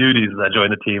absolute beauties that join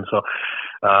the team. So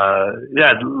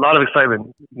a lot of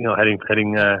excitement.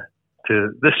 Heading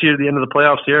to this year, the end of the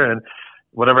playoffs here, and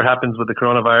whatever happens with the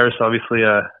coronavirus, obviously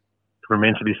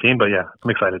remains to be seen. But yeah, I'm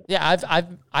excited. Yeah,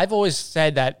 I've always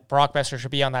said that Brock Boeser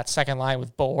should be on that second line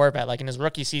with Bo Horvat. In his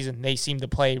rookie season, they seem to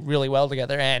play really well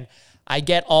together, and I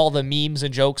get all the memes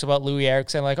and jokes about Louis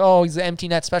Eriksson, he's the empty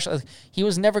net specialist. He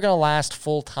was never going to last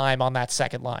full time on that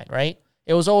second line, right?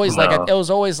 It was always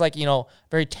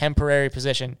very temporary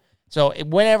position. So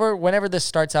whenever this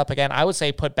starts up again, I would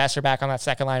say put Boeser back on that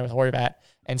second line with Horvat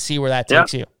and see where that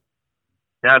takes you.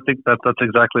 Yeah, I think that's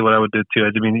exactly what I would do too.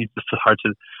 I mean, it's just hard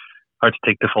to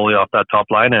take Toffoli off that top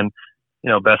line, and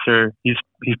Boeser, he's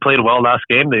played well last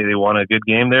game. They won a good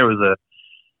game there. It was a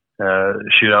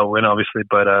shootout win, obviously,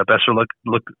 but Boeser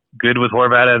looked good with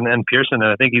Horvat and Pearson,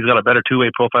 and I think he's got a better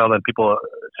two-way profile than people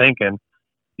think, and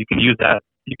you can use that.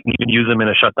 You can even use him in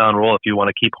a shutdown role if you want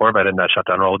to keep Horvat in that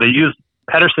shutdown role. They used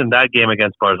Pettersson that game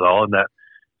against Barzal, and that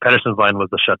Pettersson's line was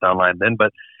the shutdown line then, but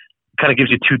it kind of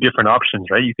gives you two different options,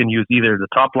 right? You can use either the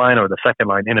top line or the second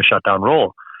line in a shutdown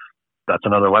role. That's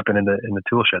another weapon in the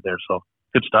tool shed there. So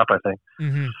good stuff, I think.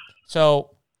 Mm-hmm.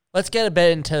 So let's get a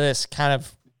bit into this kind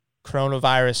of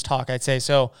coronavirus talk, I'd say.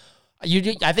 So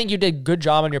I think you did a good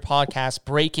job on your podcast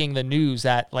breaking the news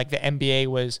that the NBA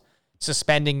was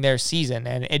suspending their season,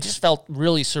 and it just felt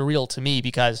really surreal to me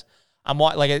because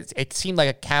it seemed like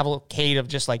a cavalcade of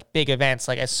just big events.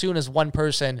 As soon as one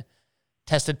person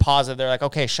tested positive, they're like,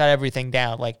 okay, shut everything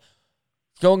down.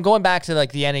 Going back to the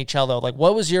NHL though,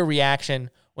 what was your reaction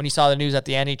when you saw the news that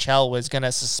the NHL was going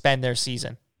to suspend their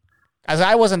season? As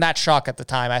I wasn't that shocked at the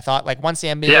time. I thought once the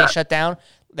NBA shut down,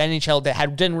 the NHL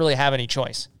didn't really have any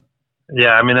choice.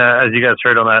 Yeah, I mean, as you guys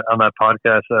heard on that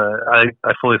podcast,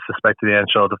 I fully suspected the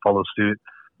NHL to follow suit.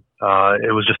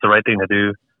 It was just the right thing to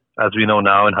do. As we know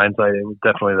now, in hindsight, it was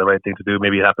definitely the right thing to do.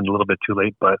 Maybe it happened a little bit too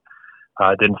late, but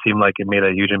it didn't seem like it made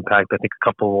a huge impact. I think a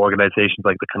couple of organizations,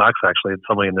 like the Canucks, actually,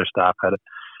 somebody in their staff had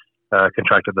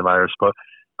contracted the virus. But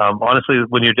honestly,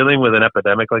 when you're dealing with an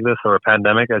epidemic like this, or a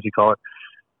pandemic, as you call it,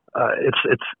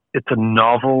 it's a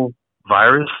novel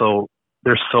virus, so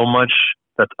there's so much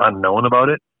that's unknown about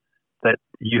it that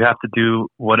you have to do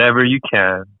whatever you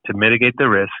can to mitigate the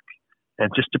risk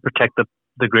and just to protect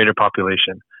the greater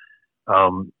population.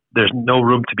 There's no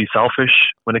room to be selfish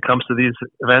when it comes to these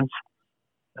events.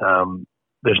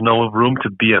 There's no room to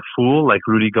be a fool like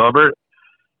Rudy Gobert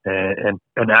and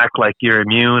act like you're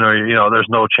immune, or there's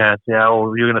no chance. Yeah,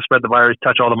 well, you're going to spread the virus,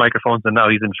 touch all the microphones, and now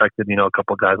he's infected. A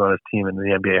couple of guys on his team, and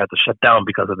the NBA had to shut down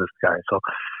because of this guy. So,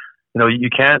 you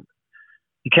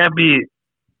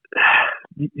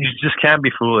just can't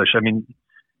be foolish. I mean,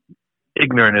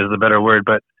 ignorant is the better word,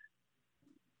 but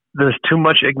there's too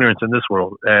much ignorance in this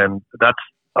world, and that's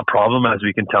a problem, as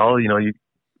we can tell.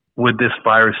 With this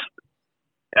virus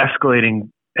escalating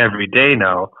every day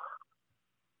now,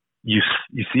 you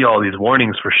see all these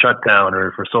warnings for shutdown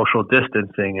or for social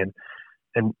distancing,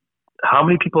 and how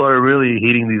many people are really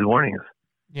heeding these warnings?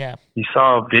 Yeah, you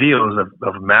saw videos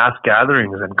of mass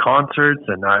gatherings and concerts,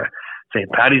 and St.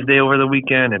 Paddy's Day over the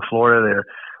weekend in Florida. They're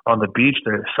on the beach,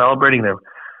 they're celebrating their,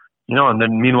 and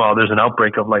then meanwhile there's an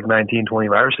outbreak of 19, 20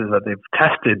 viruses that they've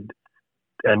tested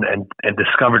and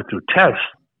discovered through tests,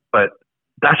 but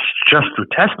that's just through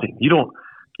testing. You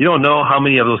don't know how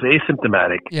many of those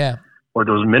asymptomatic or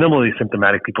those minimally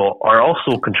symptomatic people are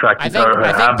also contracted or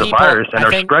have the virus and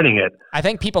are spreading it. I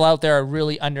think people out there are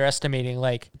really underestimating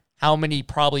how many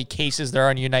probably cases there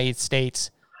are in the United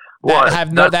States Well, that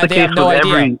have no that's that the they have case no with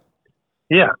idea.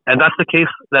 Yeah, and that's the case.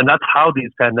 And that's how these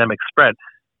pandemics spread.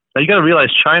 Now you got to realize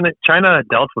China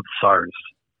dealt with SARS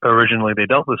originally. They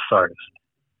dealt with SARS,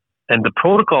 and the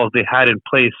protocols they had in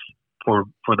place for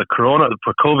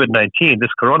COVID-19, this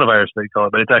coronavirus they call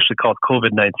it, but it's actually called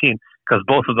COVID-19 because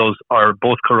both of those are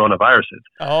both coronaviruses.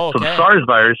 Oh, okay. So the SARS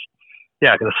virus,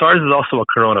 because the SARS is also a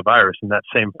coronavirus in that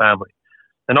same family.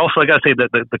 And also, I got to say that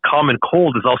the common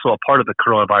cold is also a part of the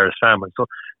coronavirus family. So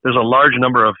there's a large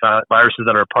number of viruses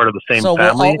that are a part of the same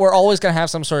family. So we're always going to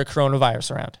have some sort of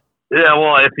coronavirus around. Yeah,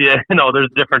 well, there's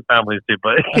different families too,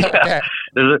 but Okay.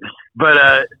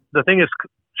 The thing is,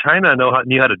 China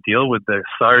knew how to deal with the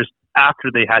SARS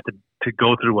after they had to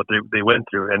go through what they went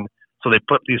through, and so they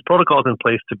put these protocols in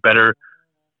place to better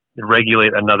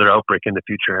regulate another outbreak in the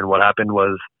future. And what happened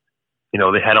was, they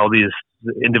had all these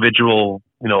individual,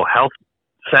 health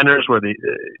centers where they,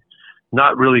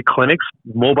 not really clinics,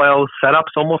 mobile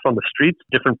setups almost on the streets,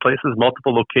 different places,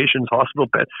 multiple locations, hospital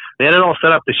beds. They had it all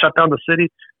set up. They shut down the city,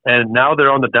 and now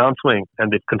they're on the downswing,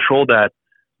 and they've controlled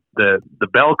the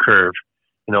bell curve.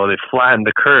 They flattened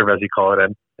the curve, as you call it,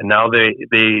 and now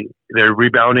they're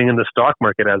rebounding in the stock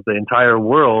market as the entire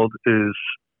world is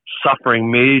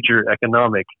suffering major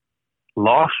economic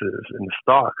losses in the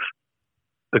stocks.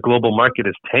 The global market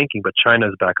is tanking, but China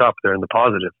is back up. They're in the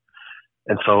positive.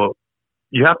 And so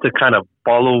you have to kind of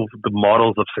follow the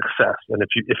models of success. And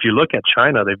if you look at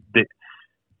China,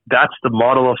 that's the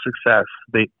model of success.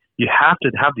 You have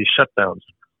to have these shutdowns.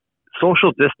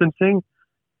 Social distancing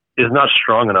is not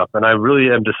strong enough. And I really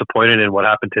am disappointed in what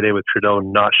happened today with Trudeau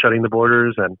not shutting the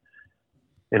borders and,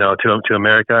 to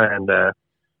America. And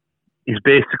he's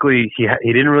basically, he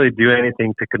didn't really do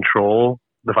anything to control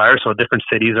the virus. So different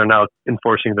cities are now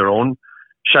enforcing their own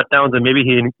shutdowns, and maybe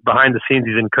behind the scenes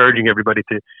he's encouraging everybody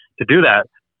to do that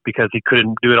because he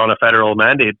couldn't do it on a federal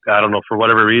mandate. I don't know, for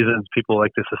whatever reasons, people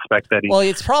like to suspect that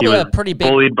it's probably a pretty big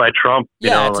bullied by Trump.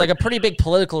 It's like a pretty big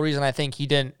political reason I think he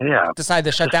didn't decide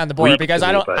to shut down the border, because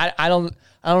I don't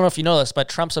know if you know this, but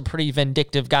Trump's a pretty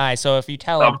vindictive guy. So if you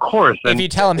tell him, of course,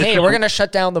 hey, we're going to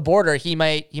shut down the border, he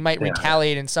might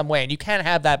retaliate in some way, and you can't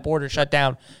have that border shut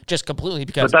down just completely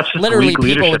because literally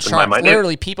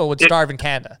people would starve in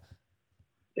Canada.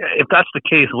 If that's the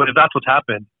case, if that's what's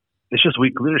happened, it's just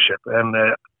weak leadership. And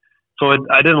so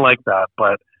I didn't like that.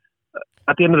 But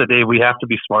at the end of the day, we have to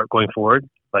be smart going forward.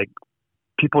 Like,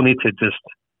 people need to just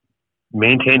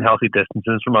maintain healthy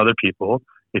distances from other people.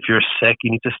 If you're sick,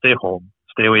 you need to stay home.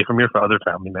 Stay away from your other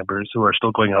family members who are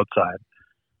still going outside.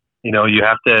 You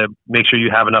have to make sure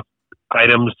you have enough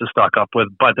items to stock up with.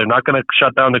 But they're not going to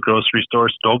shut down the grocery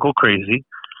stores. Don't go crazy.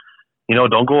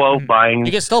 Don't go out buying.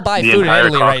 You can still buy the food in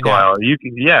Italy Costco right now.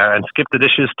 aisle. And skip the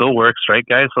dishes still works, right,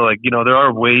 guys? So, there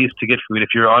are ways to get food. If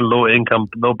you're on low income,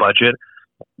 low budget,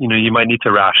 you might need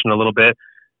to ration a little bit.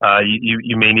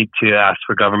 You may need to ask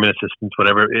for government assistance,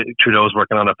 whatever. Trudeau's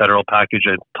working on a federal package,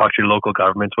 and talk to your local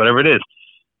governments, whatever it is.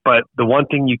 But the one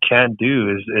thing you can't do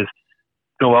is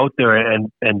go out there and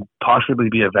possibly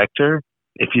be a vector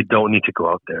if you don't need to go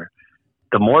out there.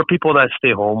 The more people that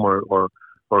stay home or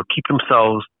keep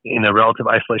themselves in a relative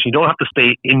isolation. You don't have to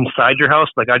stay inside your house.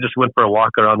 Like, I just went for a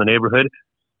walk around the neighborhood.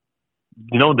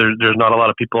 There's not a lot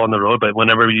of people on the road, but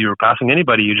whenever you're passing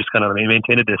anybody, you just kind of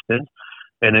maintain a distance,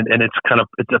 and it's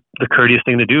the courteous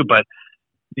thing to do. But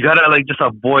you gotta just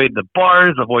avoid the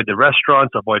bars, avoid the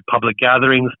restaurants, avoid public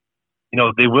gatherings.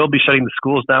 They will be shutting the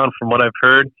schools down, from what I've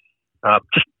heard.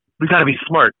 We gotta be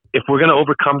smart. If we're gonna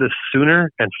overcome this sooner,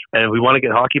 and we want to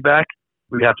get hockey back,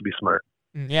 we have to be smart.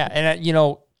 Yeah,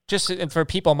 and just for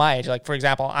people my age, like, for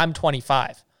example, I'm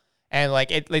 25, and like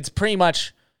it's pretty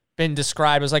much been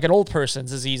described as like an old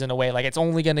person's disease in a way. Like, it's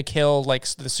only going to kill like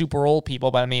the super old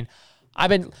people. But I mean, I've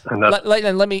been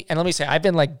let me say, I've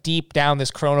been like deep down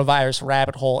this coronavirus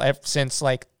rabbit hole ever since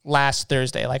like last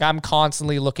Thursday. Like, I'm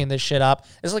constantly looking this shit up.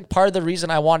 It's like part of the reason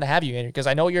I wanted to have you in here, because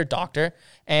I know you're a doctor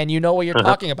and you know what you're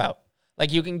talking about.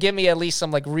 Like, you can give me at least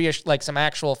some some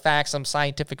actual facts, some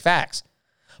scientific facts.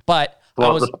 But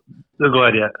go ahead,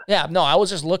 I was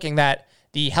just looking that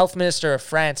the health minister of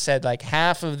France said like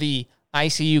half of the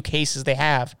ICU cases they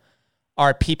have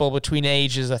are people between the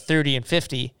ages of 30 and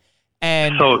 50.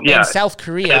 And in South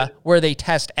Korea, where they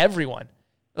test everyone,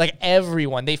 they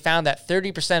found that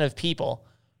 30% of people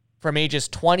from ages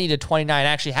 20 to 29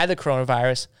 actually had the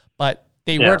coronavirus, but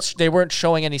they weren't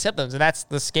showing any symptoms. And that's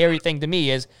the scary thing to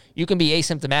me, is you can be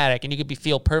asymptomatic and you could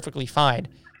feel perfectly fine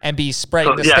and be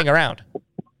spreading this thing around.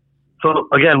 So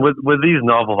again, with these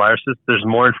novel viruses, there's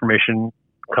more information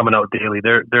coming out daily.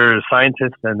 There are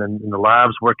scientists and then in the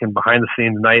labs working behind the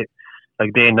scenes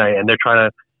day and night, and they're trying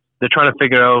to they're trying to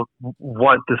figure out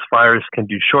what this virus can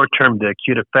do short term, the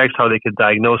acute effects, how they can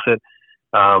diagnose it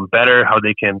better, how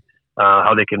they can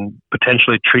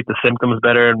potentially treat the symptoms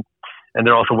better. And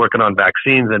they're also working on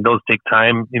vaccines, and those take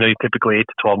time. Typically 8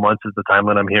 to 12 months is the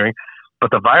timeline I'm hearing.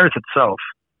 But the virus itself,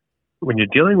 when you're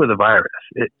dealing with a virus,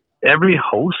 every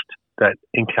host that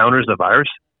encounters the virus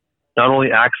not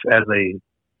only acts as a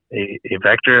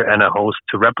vector and a host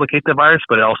to replicate the virus,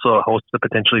 but also a host to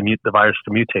potentially mute the virus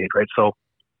to mutate, right? So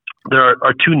there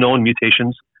are 2 known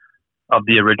mutations of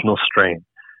the original strain.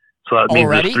 So that means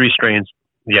there's 3 strains.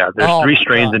 Yeah, there's 3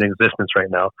 strains in existence right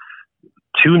now.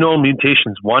 2 known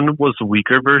mutations. One was the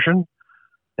weaker version,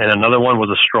 and another one was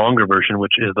a stronger version,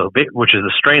 which is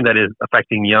the strain that is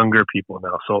affecting younger people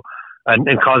now. So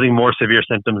and causing more severe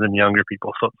symptoms in younger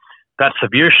people. So that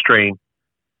severe strain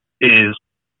is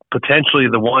potentially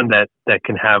the one that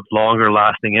can have longer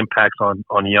lasting impacts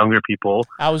on younger people.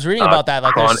 I was reading about that,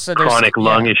 like chronic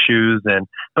lung issues,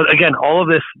 but again, all of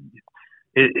this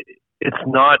it's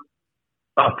not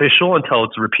official until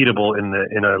it's repeatable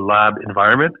in a lab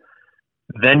environment.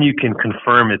 Then you can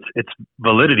confirm its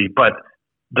validity. But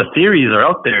the theories are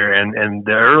out there, and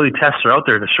the early tests are out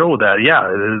there to show that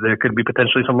there could be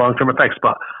potentially some long term effects.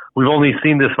 But we've only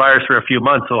seen this virus for a few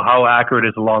months, so how accurate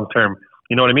is the long term?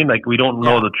 You know what I mean? Like, we don't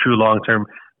know the true long term.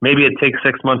 Maybe it takes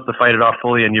 6 months to fight it off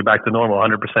fully and you're back to normal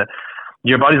 100%.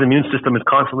 Your body's immune system is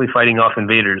constantly fighting off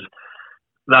invaders.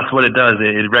 That's what it does.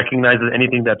 It recognizes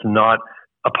anything that's not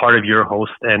a part of your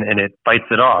host and it fights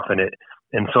it off.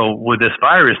 And so with this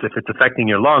virus, if it's affecting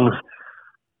your lungs,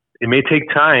 it may take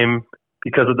time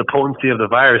because of the potency of the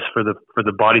virus for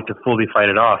the body to fully fight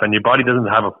it off. And your body doesn't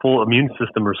have a full immune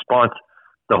system response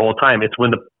the whole time. It's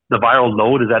when the viral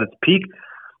load is at its peak.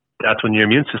 That's when your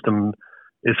immune system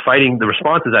is fighting. The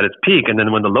response is at its peak, and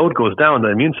then when the load goes down, the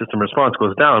immune system response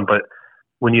goes down. But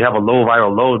when you have a low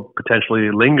viral load potentially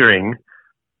lingering,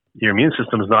 your immune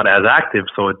system is not as active,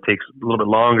 so it takes a little bit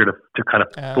longer to kind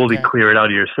of fully clear it out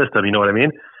of your system. You know what I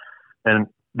mean? And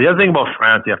the other thing about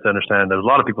France, you have to understand, there's a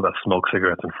lot of people that smoke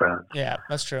cigarettes in France. Yeah,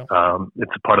 that's true.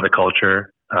 It's a part of the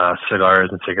culture, cigars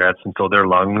and cigarettes, and so their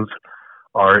lungs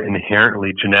are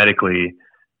inherently genetically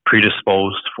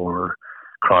predisposed for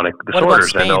chronic disorders. What about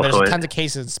Spain? And also there's tons of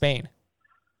cases in Spain.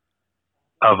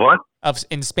 Of what?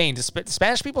 In Spain. Do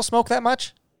Spanish people smoke that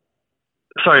much?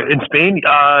 Sorry, in Spain,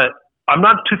 I'm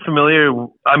not too familiar.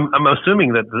 I'm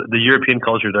assuming that the European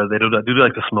culture does. They do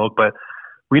like to smoke, but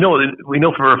we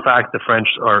know for a fact the French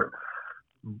are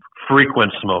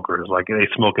frequent smokers. Like, they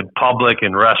smoke in public,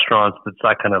 in restaurants. It's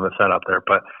that kind of a setup there.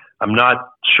 But I'm not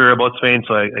sure about Spain,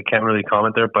 so I can't really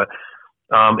comment there. But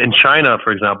in China,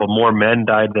 for example, more men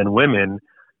died than women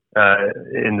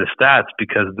in the stats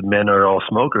because the men are all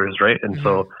smokers, right? And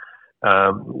so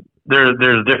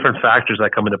there's different factors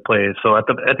that come into play. So at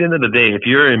the end of the day, if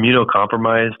you're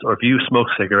immunocompromised, or if you smoke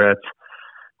cigarettes,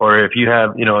 or if you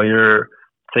have, you're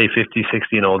say 50,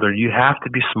 60 and older, you have to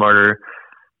be smarter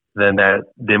than that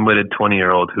dim-witted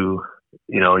 20-year-old who,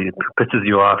 he pisses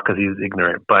you off because he's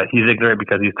ignorant. But he's ignorant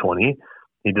because he's 20.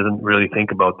 He doesn't really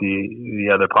think about the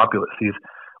other populace. He's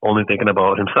only thinking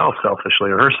about himself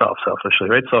selfishly, or herself selfishly,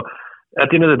 right? So at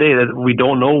the end of the day, that we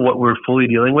don't know what we're fully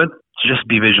dealing with. Just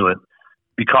be vigilant,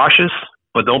 be cautious,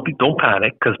 but don't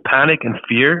panic, because panic and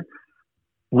fear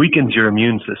weakens your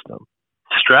immune system.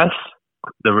 Stress,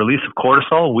 the release of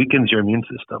cortisol, weakens your immune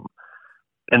system.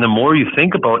 And the more you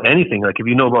think about anything, like if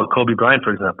you know about Kobe Bryant,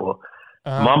 for example,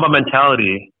 Mamba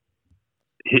mentality,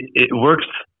 it works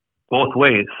both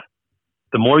ways.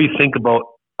 The more you think about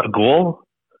a goal,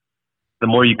 the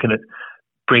more you can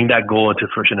bring that goal into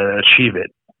fruition and achieve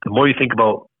it. The more you think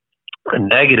about a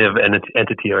negative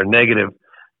entity or a negative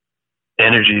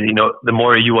energy, the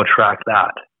more you attract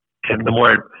that, and the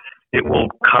more it will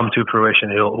come to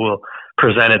fruition. It will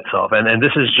present itself. And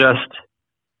this is just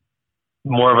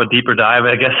more of a deeper dive,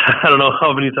 I guess. I don't know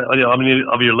how many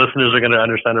of your listeners are going to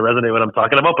understand or resonate what I'm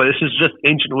talking about, but this is just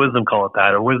ancient wisdom, call it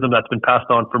that, or wisdom that's been passed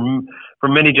on for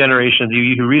many generations.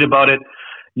 You read about it,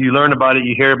 you learn about it,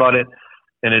 you hear about it,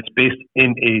 and it's based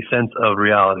in a sense of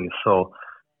reality. So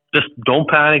just don't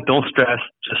panic, don't stress,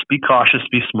 just be cautious,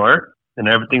 be smart, and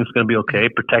everything's going to be okay.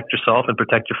 Protect yourself and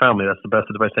protect your family. That's the best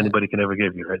advice anybody can ever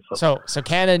give you, right? So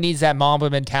Canada needs that Mamba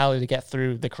mentality to get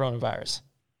through the coronavirus.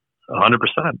 100%.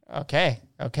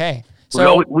 Okay.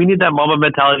 So we need that Mamba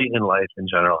mentality in life in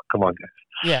general. Come on,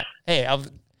 guys. Yeah.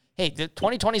 Hey,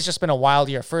 2020 has just been a wild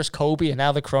year. First Kobe, and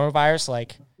now the coronavirus.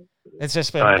 Like, it's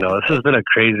just been. I know, this has been a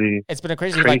crazy. It's been a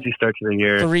crazy start to the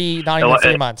year. Not even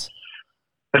 3 months.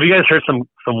 Have you guys heard some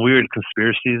weird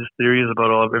conspiracy theories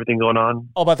about everything going on?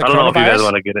 Oh, about the coronavirus? I don't know if you guys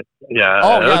want to get it. Yeah.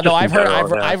 Oh, yeah. No, I've read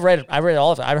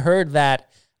all of it. I've heard that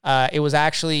It was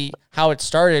actually how it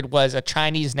started was a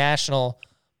Chinese national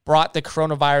brought the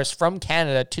coronavirus from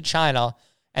Canada to China,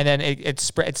 and then it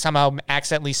somehow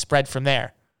accidentally spread from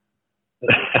there.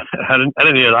 I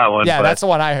didn't hear that one. Yeah, that's the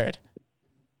one I heard.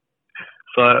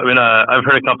 So I mean, I've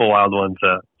heard a couple wild ones.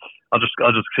 I'll just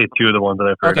say two of the ones that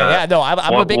I've heard. Okay, yeah, no,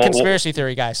 I'm a big conspiracy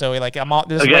theory guy. So like, I'm all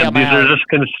this again. These are just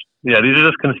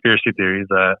conspiracy theories.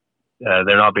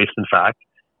 They're not based in fact,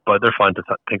 but they're fun to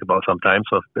think about sometimes.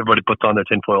 So if everybody puts on their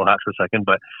tinfoil hats for a second,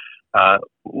 but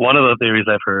one of the theories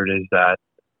I've heard is that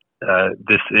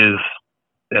this is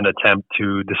an attempt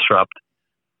to disrupt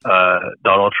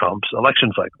Donald Trump's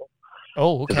election cycle.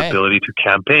 Oh, okay. His ability to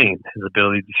campaign, his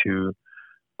ability to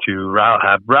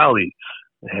have rallies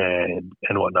and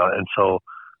whatnot. And so,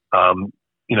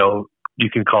 you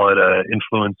can call it an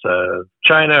influence of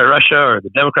China or Russia or the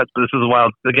Democrats, but this is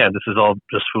wild. Again, this is all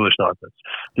just foolish nonsense.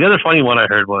 The other funny one I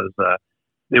heard was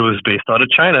it was based out of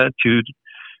China to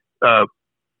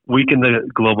weaken the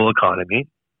global economy,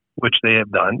 which they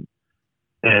have done.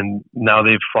 And now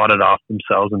they've fought it off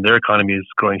themselves, and their economy is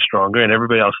growing stronger, and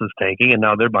everybody else is tanking, and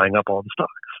now they're buying up all the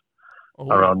stocks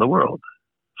around the world.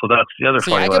 So that's the other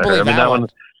funny one I heard. I mean, that one,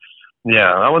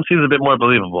 that one seems a bit more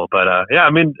believable. But I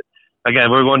mean,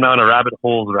 again, we're going down a rabbit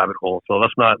hole. So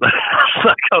let's not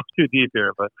go too deep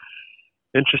here. But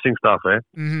interesting stuff, right?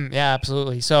 Mm-hmm. Yeah,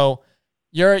 absolutely. So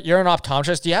you're an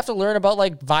optometrist. Do you have to learn about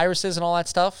like viruses and all that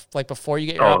stuff like before you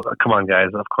get your? Oh, come on,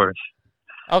 guys! Of course.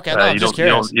 Okay, no, I'm just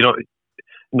curious.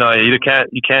 No, you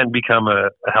can't become a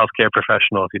healthcare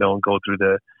professional if you don't go through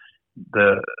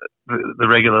the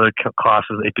regular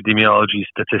classes: epidemiology,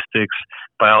 statistics,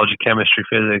 biology, chemistry,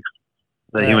 physics,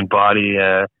 the human body,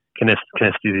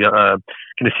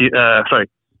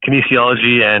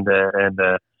 kinesiology, and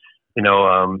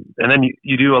then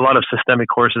you do a lot of systemic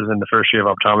courses in the first year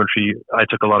of optometry. I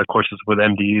took a lot of courses with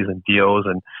MDs and DOs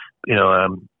and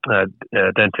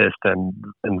dentists and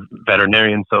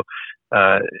veterinarians. So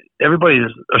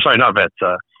everybody's not vets.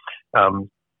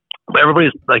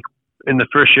 Everybody's like in the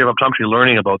first year of optometry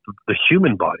learning about the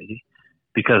human body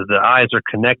because the eyes are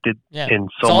connected in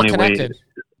so many ways.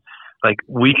 Like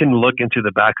we can look into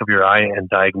the back of your eye and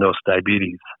diagnose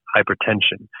diabetes,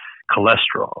 hypertension,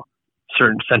 cholesterol,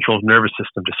 certain central nervous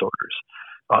system disorders,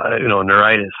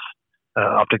 neuritis,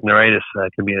 optic neuritis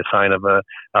can be a sign of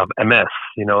MS.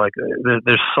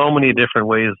 There's so many different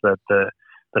ways that the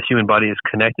human body is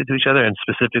connected to each other, and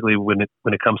specifically when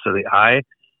it comes to the eye,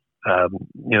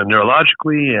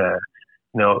 neurologically,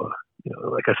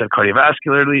 like I said,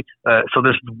 cardiovascularly. So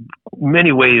there's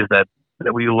many ways that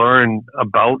we learn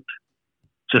about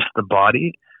just the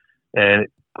body, and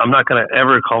I'm not going to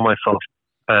ever call myself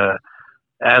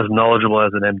as knowledgeable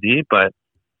as an MD, but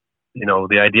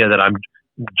the idea that I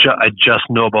just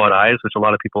know about eyes, which a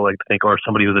lot of people like to think, or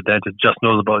somebody who's a dentist just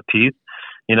knows about teeth.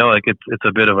 It's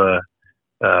a bit of a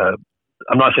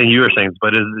I'm not saying you were saying,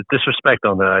 but it's disrespect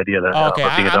on the idea that. Okay,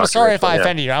 I'm sorry if I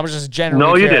offended you. I was just generally.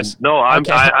 No, you curious. didn't. No,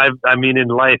 I mean, in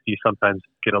life, you sometimes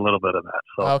get a little bit of that.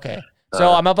 So okay,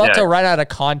 so I'm about to run out of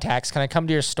contacts. Can I come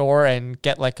to your store and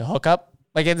get like a hookup?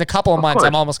 Like in a couple of months,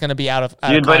 I'm almost going to be out of.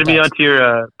 You invited me onto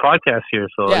your podcast here,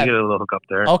 so you get a little hookup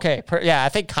there. Okay, I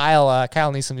think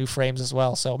Kyle needs some new frames as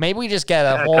well. So maybe we just get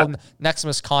a whole next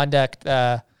misconduct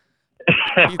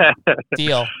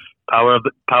deal. Power of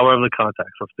the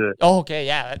contacts. Let's do it. Oh, okay,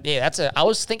 yeah. I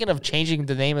was thinking of changing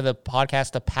the name of the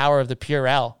podcast to Power of the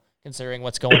Purell, considering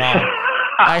what's going on.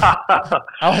 I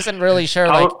wasn't really sure.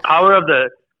 Power of the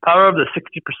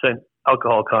 60%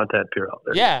 alcohol content Purell.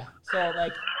 Yeah. So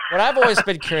like, what I've always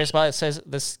been curious about, it says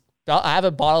this. I have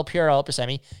a bottle of Purell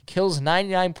Epicemi, kills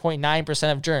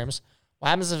 99.9% of germs. What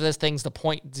happens if this thing's the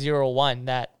 0.01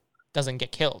 that doesn't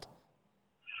get killed?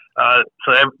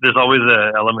 So there's always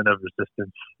an element of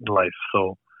resistance in life.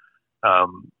 So,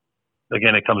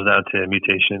 again, it comes down to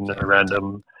mutation,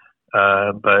 random.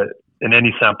 But in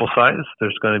any sample size,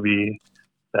 there's going to be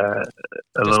a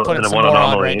little one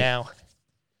anomaly. Right now.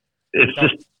 It's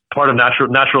just part of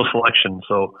natural selection.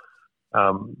 So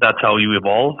that's how you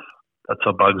evolve. That's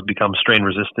how bugs become strain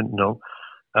resistant, or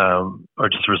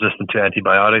just resistant to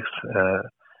antibiotics. So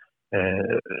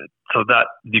that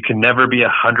you can never be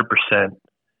 100%.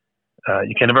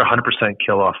 You can never 100%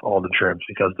 kill off all the germs,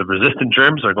 because the resistant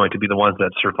germs are going to be the ones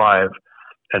that survive,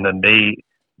 and then they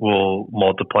will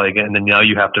multiply again. And then now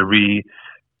you have to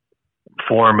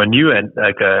reform a new hand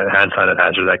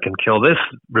sanitizer that can kill this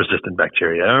resistant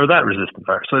bacteria or that resistant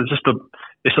virus. So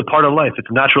it's a part of life. It's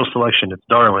natural selection. It's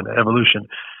Darwin, evolution.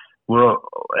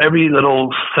 Every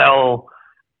little cell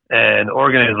and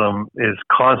organism is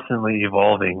constantly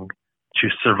evolving to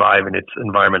survive in its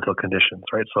environmental conditions,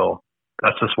 right? So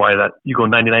that's just why that you go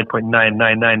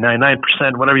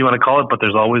 99.99999%, whatever you want to call it. But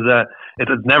there's always that.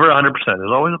 It's never 100%.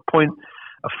 There's always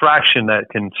a fraction that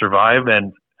can survive,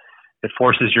 and it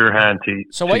forces your hand to.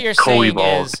 So what to you're saying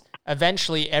co-evolve. is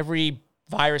eventually every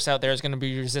virus out there is going to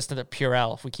be resistant to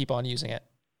Purell if we keep on using it.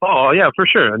 Oh yeah, for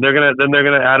sure. And they're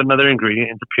gonna add another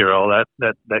ingredient into Purell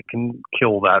that can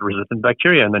kill that resistant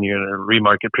bacteria, and then you're gonna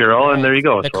remarket Purell, and there you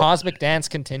go. The cosmic dance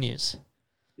continues.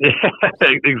 Yeah,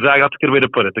 exactly. That's a good way to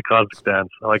put it. The cosmic dance.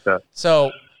 I like that.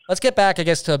 So let's get back, I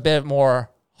guess, to a bit more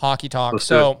hockey talk.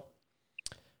 So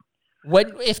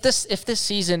if this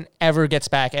season ever gets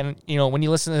back, and when you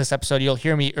listen to this episode, you'll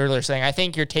hear me earlier saying I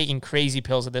think you're taking crazy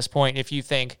pills at this point if you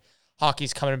think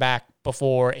hockey's coming back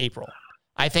before April.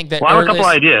 I think that. Well, I have a couple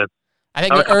ideas. I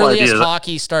think the earliest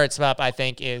hockey starts up, I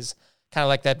think, is kind of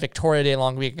like that Victoria Day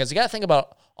long week, because you got to think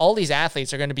about all these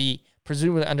athletes are going to be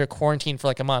presumably under quarantine for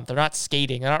like a month. They're not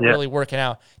skating. They're not really working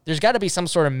out. There's got to be some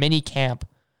sort of mini camp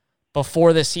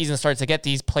before the season starts to get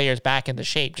these players back into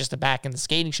shape, just to back in the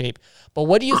skating shape. But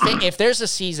what do you think, if there's a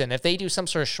season, if they do some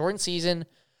sort of shortened season,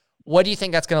 what do you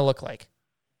think that's going to look like?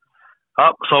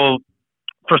 So,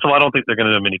 first of all, I don't think they're going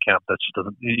to do a mini camp. That just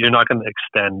doesn't. You're not going to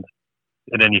extend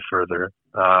it any further.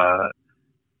 I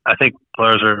think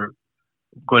players are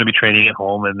going to be training at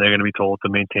home, and they're going to be told to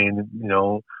maintain,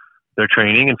 their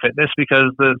training and fitness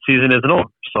because the season isn't over.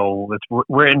 So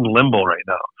we're in limbo right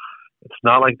now. It's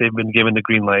not like they've been given the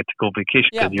green light to go vacation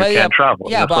because you can't travel.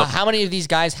 Yeah, but how many of these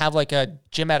guys have like a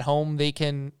gym at home? They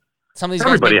can. Some of these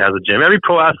Everybody guys has a gym. Every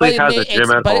pro athlete has a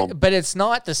gym at home. But it's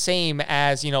not the same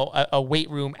as a weight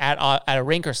room at a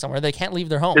rink or somewhere. They can't leave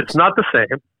their homes. It's not the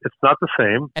same. It's not the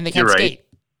same. And they can't skate. Right.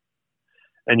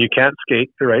 And you can't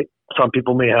skate. You're right. Some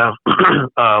people may have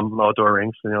outdoor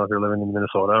rinks, if they're living in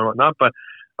Minnesota or whatnot. But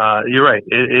you're right.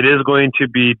 It is going to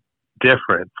be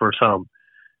different for some.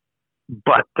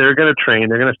 But they're going to train.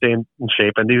 They're going to stay in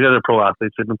shape. And these other pro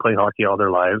athletes have been playing hockey all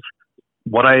their lives.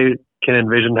 What I can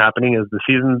envision happening is the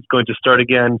season's going to start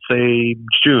again, say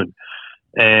June,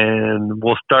 and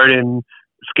we'll start in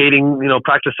skating,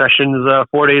 practice sessions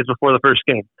 4 days before the first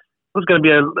game. It's going to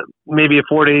be maybe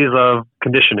 4 days of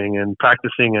conditioning and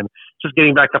practicing and just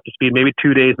getting back up to speed, maybe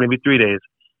 2 days, maybe 3 days.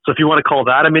 So if you want to call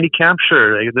that a mini camp,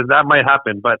 sure, that might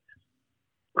happen. But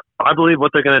I believe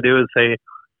what they're going to do is say,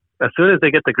 as soon as they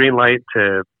get the green light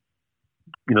to,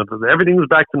 everything's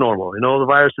back to normal. The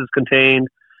virus is contained.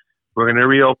 We're going to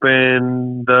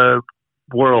reopen the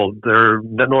world,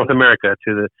 North America,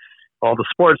 to all the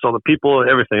sports, all the people,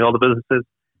 everything, all the businesses.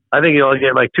 I think you'll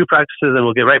get like 2 practices and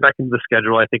we'll get right back into the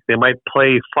schedule. I think they might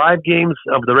play 5 games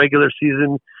of the regular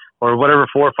season or whatever,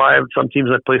 4 or 5. Some teams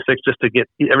might play 6 just to get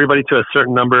everybody to a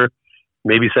certain number,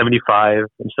 maybe 75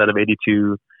 instead of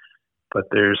 82. But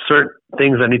there's certain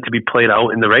things that need to be played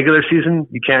out in the regular season.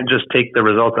 You can't just take the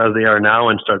results as they are now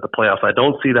and start the playoffs. I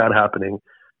don't see that happening.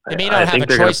 They may not have a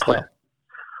choice, though.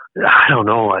 I don't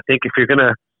know. I think if you're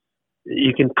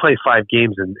you can play 5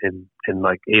 games in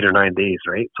like 8 or 9 days,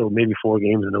 right? So maybe 4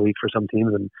 games in a week for some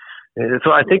teams, and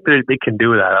so I think they can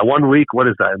do that. 1 week, what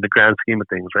is that in the grand scheme of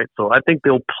things, right? So I think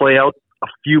they'll play out a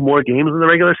few more games in the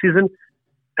regular season,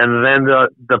 and then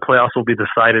the playoffs will be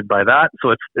decided by that.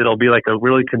 So it'll be like a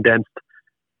really condensed,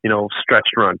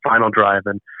 stretched run, final drive,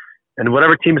 and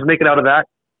whatever teams make it out of that.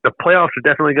 The playoffs are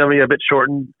definitely going to be a bit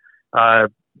shortened.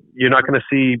 You're not going to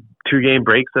see 2-game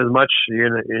breaks as much.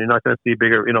 You're not going to see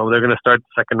bigger. They're going to start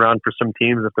the second round for some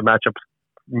teams if the matchup's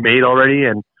made already,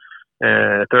 and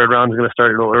third round is going to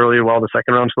start a little earlier while the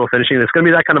second round's still finishing. It's going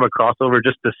to be that kind of a crossover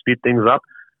just to speed things up,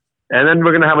 and then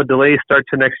we're going to have a delay start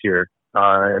to next year,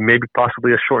 and maybe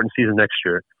possibly a shortened season next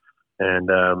year, and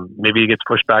maybe it gets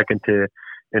pushed back into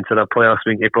instead of playoffs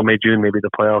being April, May, June, maybe the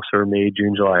playoffs are May,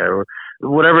 June, July, or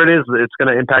whatever it is. It's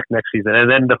going to impact next season. And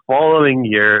then the following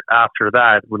year after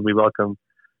that, when we welcome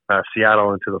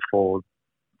Seattle into the fold,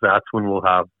 that's when we'll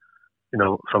have,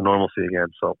 some normalcy again.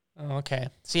 So okay.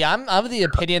 See, I'm of the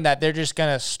opinion that they're just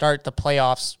going to start the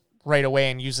playoffs right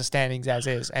away and use the standings as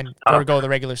is and forego the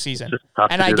regular season.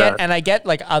 And I get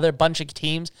like other bunch of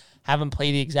teams haven't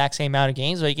played the exact same amount of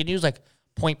games, but you could use like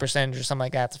point percentage or something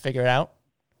like that to figure it out.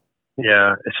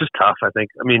 Yeah, it's just tough, I think.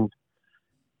 I mean,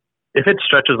 if it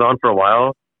stretches on for a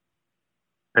while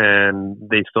and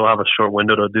they still have a short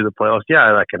window to do the playoffs,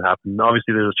 yeah, that can happen.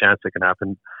 Obviously, there's a chance it can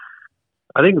happen.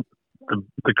 I think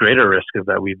the greater risk is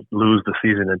that we lose the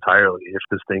season entirely if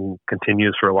this thing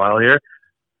continues for a while here.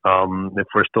 If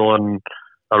we're still in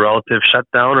a relative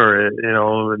shutdown or,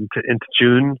 into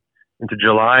June, into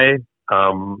July,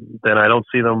 then I don't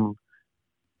see them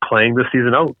playing the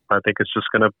season out. I think they're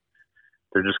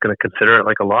just going to consider it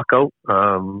like a lockout.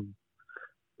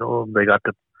 They got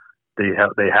they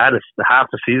had half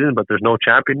the season, but there's no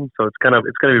champion. So it's going to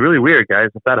be really weird, guys.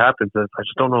 If that happens, I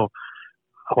just don't know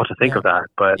what to think of that.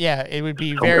 But yeah, it would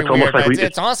be very weird. Like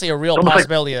it's honestly a real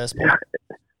possibility at this point.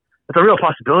 Yeah, it's a real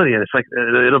possibility, and it's like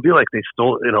it'll be like they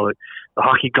stole, the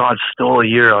hockey gods stole a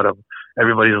year out of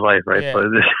everybody's life, right? Yeah. But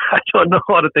I don't know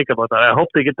how to think about that. I hope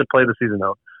they get to play the season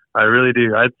out. I really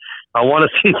do. I want to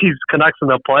see these Canucks in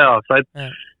the playoffs.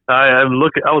 I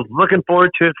was looking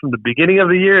forward to it from the beginning of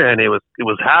the year, and it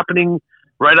was happening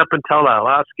right up until that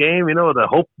last game. The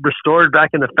hope restored back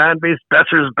in the fan base.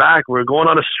 Besser's back. We're going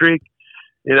on a streak.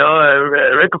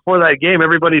 Right before that game,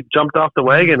 everybody jumped off the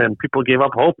wagon and people gave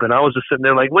up hope. And I was just sitting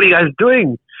there like, what are you guys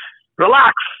doing?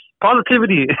 Relax.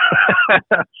 Positivity.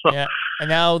 Yeah. And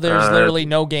now there's literally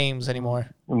no games anymore.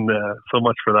 So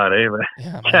much for that, eh? But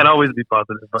yeah, can't always be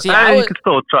positive. But you can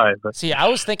still try. But. See, I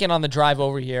was thinking on the drive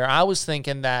over here, I was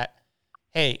thinking that,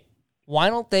 hey, why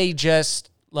don't they just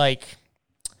like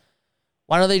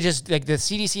the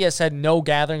CDC has said no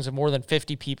gatherings of more than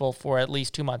 50 people for at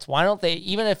least 2 months. Why don't they,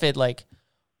 even if it like,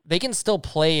 they can still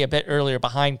play a bit earlier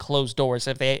behind closed doors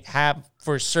if they have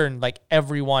for certain, like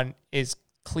everyone is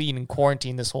clean and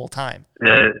quarantined this whole time.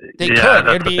 They could.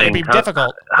 It'd be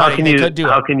difficult. How can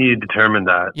you determine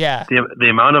that? Yeah. The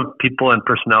amount of people and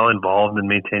personnel involved in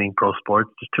maintaining pro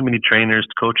sports, there's too many trainers,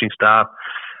 coaching staff,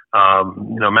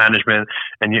 management,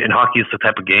 and in hockey it's the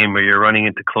type of game where you're running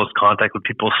into close contact with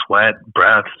people's sweat,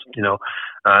 breaths,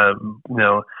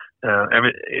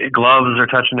 gloves are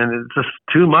touching, and it's just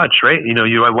too much, right?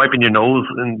 You're wiping your nose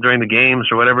during the games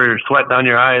or whatever, sweat down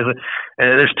your eyes, and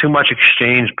there's too much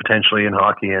exchange potentially in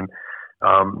hockey, and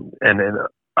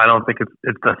I don't think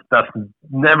that's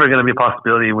never going to be a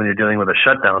possibility when you're dealing with a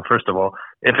shutdown. First of all,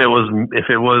 if it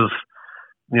was,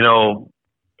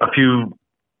 a few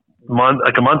months,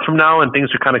 like a month from now, and things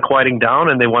are kind of quieting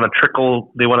down, and they want to trickle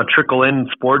in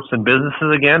sports and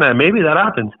businesses again, and maybe that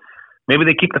happens. Maybe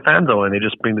they keep the fans on and they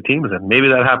just bring the teams in. Maybe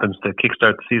that happens to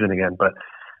kickstart the season again. But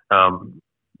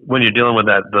when you're dealing with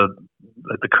that,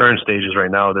 the current stages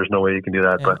right now, there's no way you can do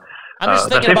that. Yeah. But I'm just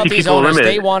thinking about these owners.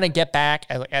 They want to get back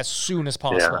as soon as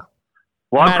possible. Yeah.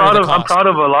 Well, I'm proud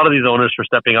of a lot of these owners for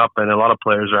stepping up, and a lot of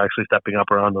players are actually stepping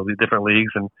up around the different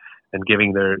leagues and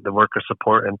giving the worker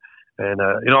support. And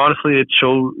honestly, it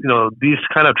shows, these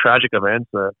kind of tragic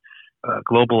events,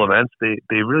 global events,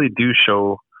 they really do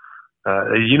show.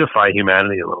 They unify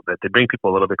humanity a little bit. They bring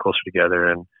people a little bit closer together,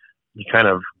 and you kind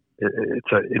of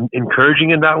it's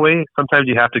encouraging in that way. Sometimes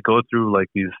you have to go through like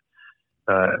these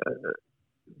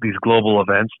global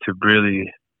events to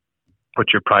really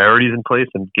put your priorities in place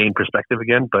and gain perspective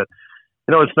again. But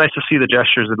it's nice to see the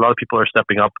gestures. A lot of people are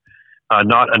stepping up.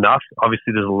 Not enough.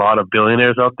 Obviously, there's a lot of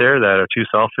billionaires out there that are too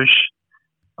selfish.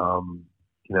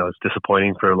 It's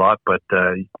disappointing for a lot, but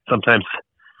sometimes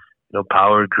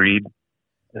power, greed.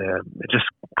 It just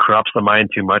corrupts the mind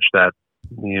too much that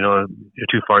you're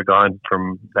too far gone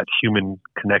from that human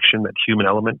connection, that human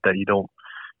element, that you don't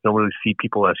really see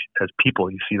people as people.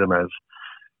 You see them as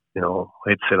I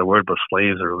hate to say the word, but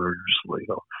slaves or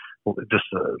just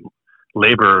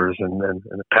laborers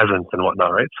and peasants and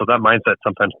whatnot, right? So that mindset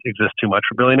sometimes exists too much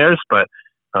for billionaires, but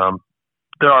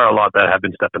there are a lot that have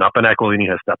been stepping up, and Aquilini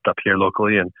has stepped up here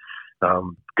locally, and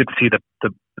good to see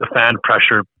the fan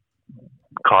pressure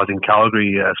causing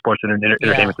Calgary sports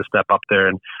entertainment to step up there,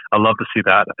 and I love to see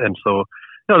that. And so,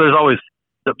 there's always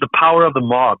the power of the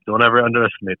mob. Don't ever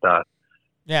underestimate that.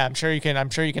 Yeah, I'm sure you can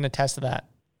attest to that.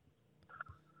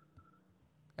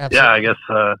 Absolutely. Yeah, I guess.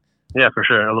 Yeah, for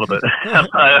sure, a little bit.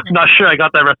 I'm not sure I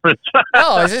got that reference.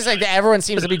 No, it's just like everyone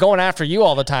seems to be going after you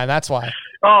all the time. That's why.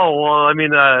 Oh well, I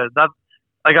mean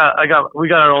we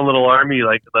got our own little army,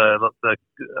 like the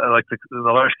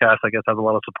Large Cast, I guess, has a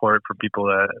lot of support for people,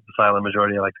 the silent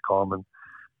majority, I like to call them,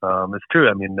 and it's true.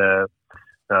 I mean,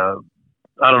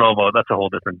 I don't know about, that's a whole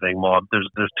different thing. Mob, there's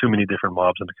too many different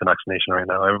mobs in the Canucks Nation right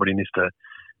now. Everybody needs to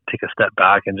take a step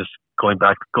back and just go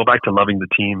back to loving the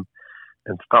team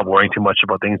and stop worrying too much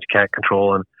about things you can't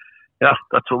control. And yeah,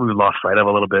 that's what we lost sight of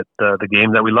a little bit. The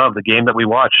game that we love, the game that we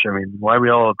watch. I mean, why are we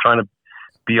all trying to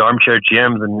be armchair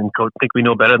GMs and think we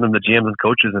know better than the GMs and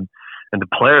coaches and the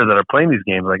players that are playing these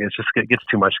games? Like, it gets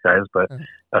too much, guys. But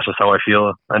that's just how I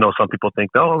feel. I know some people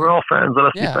think, oh, we're all fans. Let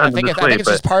us be fans. I think it's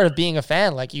just part of being a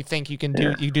fan. Like, you think you can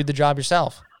do the job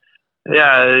yourself.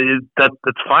 Yeah, that's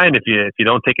fine if you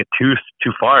don't take it too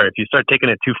far. If you start taking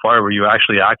it too far, where you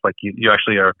actually act like you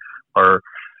actually are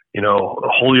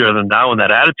holier than thou in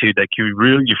that attitude, like you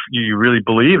really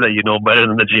believe that you know better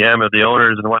than the GM or the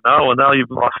owners and whatnot. Well, now you've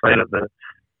lost sight of the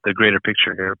greater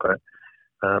picture here. But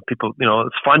people,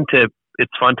 it's fun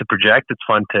to project. It's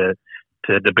fun to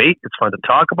to debate. It's fun to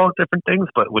talk about different things.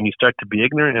 But when you start to be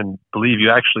ignorant and believe you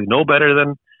actually know better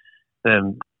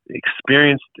than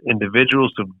experienced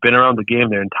individuals who've been around the game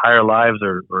their entire lives,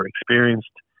 or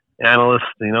experienced analysts,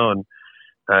 and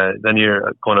then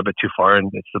you're going a bit too far, and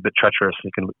it's a bit treacherous.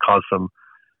 It can cause some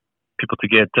people to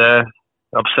get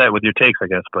upset with your takes, I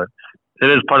guess. But it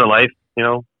is part of life,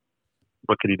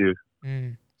 What can you do?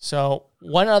 So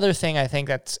one other thing I think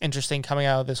that's interesting coming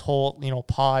out of this whole,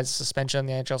 pause, suspension of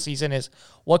the NHL season is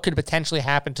what could potentially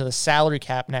happen to the salary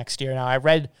cap next year. Now, I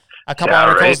read a couple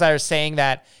articles that are saying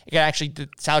that the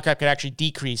salary cap could actually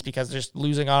decrease because they're just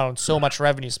losing out on so much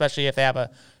revenue, especially if they have a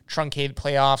truncated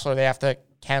playoffs or they have to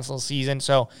cancel the season.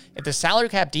 So if the salary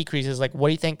cap decreases, what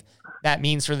do you think that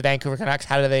means for the Vancouver Canucks?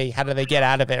 How do they get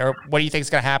out of it? Or what do you think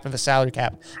is going to happen to the salary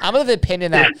cap? I'm of the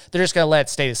opinion that they're just going to let it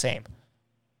stay the same.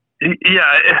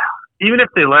 Yeah, even if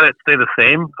they let it stay the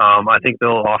same, I think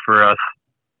they'll offer us,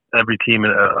 every team,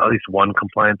 at least one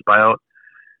compliance buyout.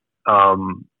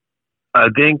 I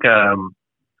think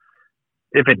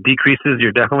if it decreases,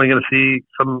 you're definitely going to see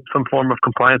some form of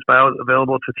compliance buyout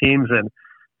available to teams,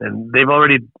 and they've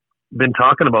already been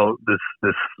talking about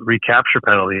this recapture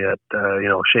penalty that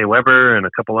Shea Weber and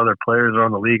a couple other players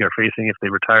around the league are facing if they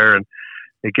retire, and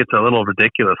it gets a little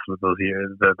ridiculous with those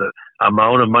years. The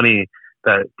amount of money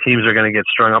that teams are going to get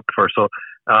strung up for. So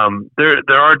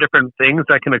there are different things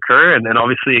that can occur, and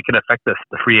obviously it can affect the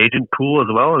free agent pool as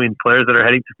well. I mean, players that are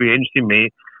heading to free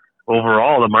agency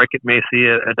overall, the market may see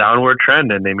a downward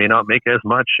trend, and they may not make as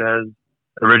much as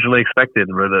originally expected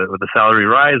with the salary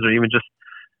rise, or even just,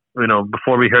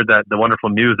 before we heard the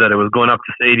wonderful news that it was going up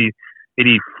to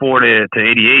 84 to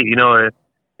 88,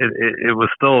 it was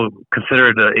still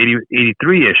considered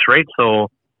 83-ish, right?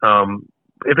 So,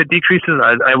 if it decreases,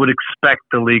 I would expect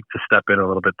the league to step in a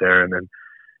little bit there and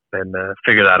then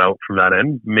figure that out from that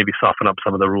end. Maybe soften up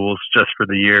some of the rules just for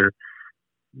the year,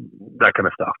 that kind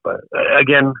of stuff. But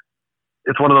again,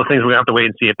 it's one of those things we're going to have to wait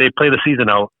and see. If they play the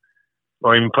season out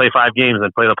or even play 5 games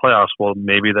and play the playoffs, well,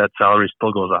 maybe that salary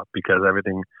still goes up because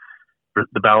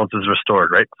the balance is restored,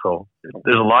 right? So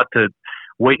there's a lot to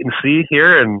wait and see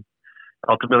here, and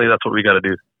ultimately that's what we got to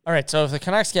do. All right, so if the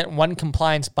Canucks get one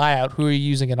compliance buyout, who are you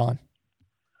using it on?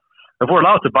 If we're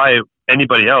allowed to buy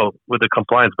anybody out with a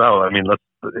compliance buyout, I mean,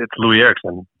 it's Louis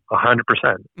Eriksson, 100%.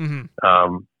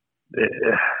 Mm-hmm.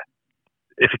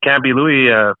 If it can't be Louis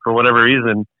for whatever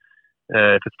reason,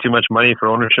 if it's too much money for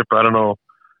ownership, I don't know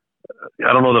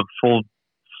the full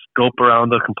scope around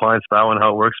the compliance buyout and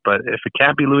how it works. But if it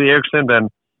can't be Louis Eriksson, then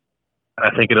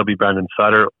I think it'll be Brandon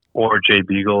Sutter or Jay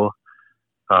Beagle.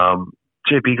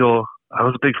 Jay Beagle, I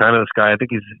was a big fan of this guy. I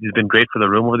think he's been great for the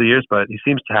room over the years, but he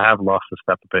seems to have lost a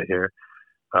step a bit here.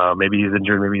 Maybe he's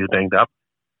injured, maybe he's banged up.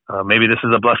 Maybe this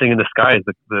is a blessing in disguise,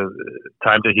 the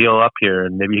time to heal up here,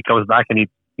 and maybe he comes back and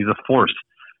he's a force.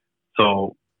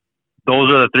 So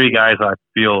those are the 3 guys I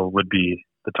feel would be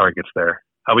the targets there.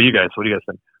 How about you guys? What do you guys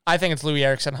think? I think it's Louis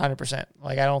Eriksson 100%.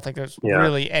 I don't think there's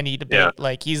really any debate.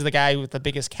 Yeah. He's the guy with the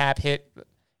biggest cap hit.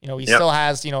 He still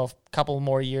has, a couple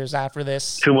more years after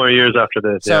this. 2 more years after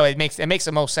this. So it makes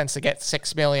the most sense to get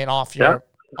 $6 million off your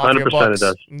 100% books, it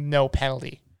does. no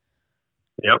penalty.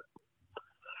 Yep.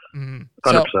 Mm-hmm.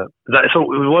 100%. So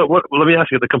what? Let me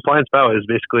ask you. The compliance buyout is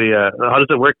basically how does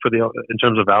it work in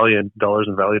terms of value and dollars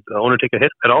and value? Does the owner take a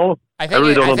hit at all? I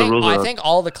really don't know the rules. I think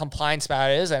all the compliance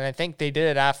buyout is, and I think they did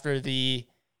it after the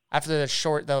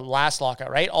last lockout,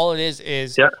 right? All it is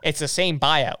it's the same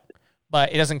buyout,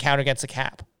 but it doesn't count against the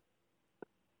cap.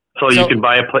 So you can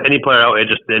buy any player out,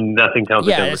 and nothing counts against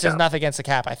the cap. Yeah, it's just nothing against the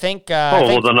cap. I think.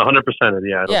 Well, then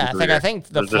 100%. I think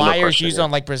the Flyers used it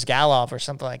on Brizgalov or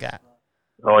something like that.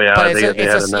 Oh yeah, but they had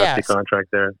a nasty contract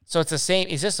there. So it's the same.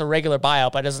 It's just a regular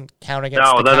buyout, but it doesn't count against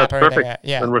the cap. That's or perfect. Anything.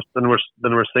 Yeah. Then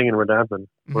we're singing, we're dancing,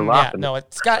 we're laughing. Yeah, no,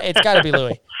 it's got to be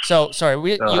Louis. So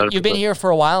sorry, you've been here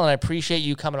for a while, and I appreciate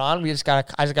you coming on. I just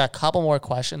got a couple more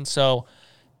questions. So.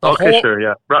 Sure,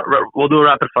 yeah. We'll do a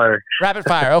rapid fire. Rapid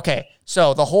fire, okay.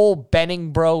 So the whole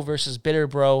Benning bro versus bitter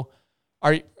bro,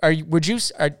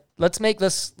 let's make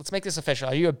this official.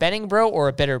 Are you a Benning bro or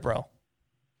a bitter bro?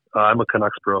 I'm a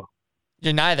Canucks bro.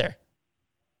 You're neither.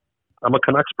 I'm a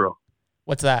Canucks bro.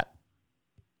 What's that?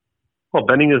 Well,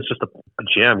 Benning is just a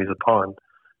gem. He's a pawn,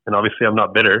 and obviously I'm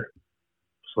not bitter,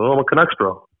 so I'm a Canucks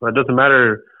bro. It doesn't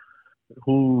matter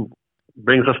who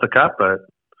brings us the cup, but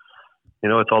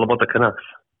it's all about the Canucks.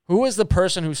 Who was the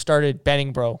person who started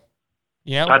Benning bro?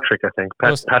 Patrick, I think.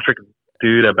 Patrick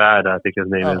Dude Abad, I think his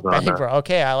name is. Benning bro.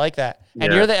 Okay, I like that.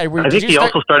 And you're I think he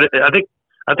also started.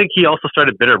 I think he also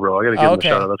started Bitter Bro. I got to give him a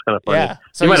shout out. That's kind of funny. Yeah.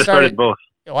 So he might have started both.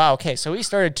 Wow. Okay, so he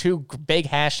started 2 big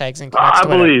hashtags in Canucks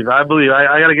Twitter. I believe.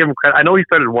 I got to give him credit. I know he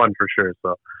started one for sure.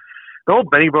 So the whole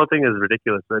Benny Bro thing is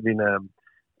ridiculous. I mean,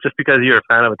 just because you're a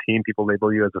fan of a team, people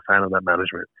label you as a fan of that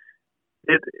management.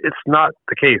 It's not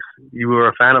the case. You were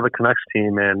a fan of a Canucks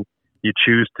team and you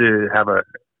choose to have a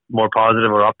more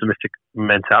positive or optimistic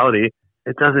mentality.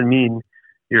 It doesn't mean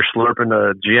you're slurping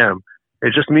a GM.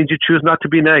 It just means you choose not to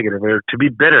be negative or to be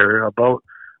bitter about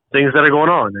things that are going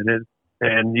on.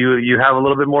 And you have a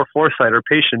little bit more foresight or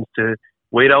patience to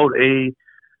wait out a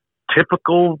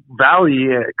typical valley,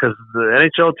 because the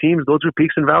NHL teams go through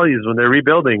peaks and valleys when they're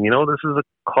rebuilding. This is a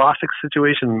classic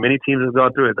situation. Many teams have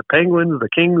gone through it. The Penguins, the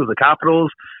Kings, the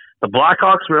Capitals, the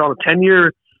Blackhawks were on a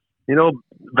 10-year,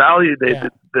 valley. They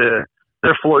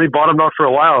bottomed out for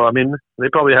a while. I mean, they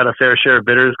probably had a fair share of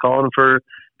bidders calling for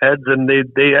heads, and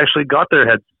they actually got their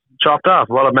heads chopped off.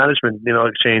 A lot of management,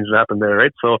 exchange happened there,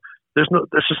 right? So it's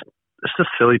just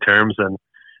silly terms. And,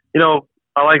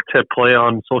 I like to play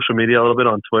on social media a little bit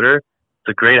on Twitter. It's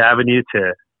a great avenue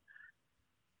to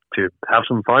have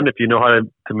some fun if you know how to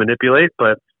manipulate.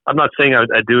 But I'm not saying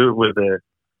I do it with a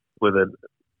what do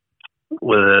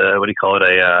you call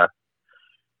it?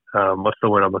 What's the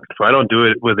word I'm looking for? I don't do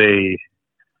it with a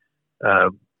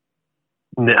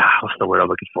what's the word I'm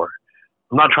looking for?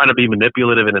 I'm not trying to be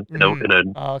manipulative in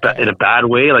a bad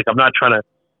way. Like I'm not trying to,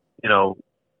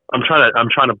 I'm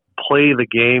trying to play the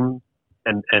game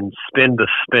and spin the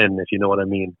spin, if you know what I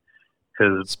mean.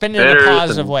 Because spin it in a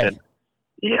positive way.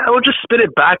 Yeah, we'll just spin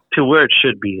it back to where it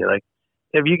should be. Like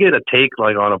if you get a take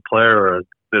like on a player or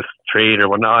this trade or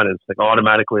whatnot, it's like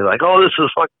automatically like, oh, this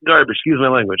is fucking garbage. Excuse my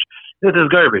language. This is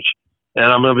garbage. And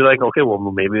I'm gonna be like, okay, well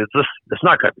maybe it's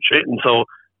not garbage, right? And so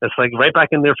it's like right back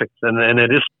in their fix, and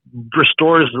it just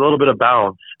restores a little bit of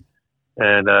balance.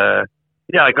 And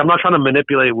like I'm not trying to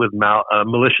manipulate with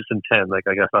malicious intent. Like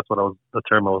I guess that's the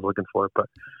term I was looking for. But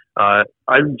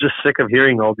I'm just sick of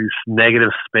hearing all these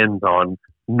negative spins on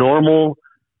normal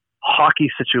hockey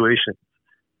situations.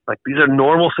 Like these are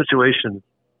normal situations.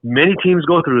 Many teams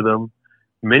go through them.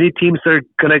 Many teams are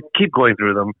gonna keep going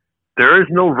through them. There is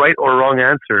no right or wrong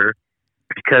answer,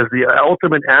 because the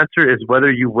ultimate answer is whether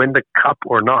you win the cup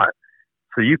or not.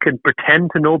 So you can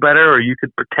pretend to know better, or you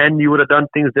could pretend you would have done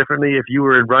things differently if you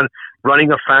were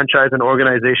running a franchise and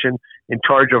organization in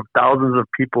charge of thousands of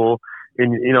people.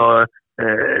 You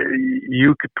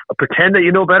could pretend that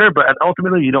you know better, but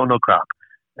ultimately you don't know crap.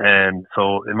 And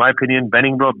so, in my opinion,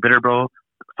 Benning Bro, Bitter Bro,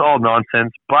 it's all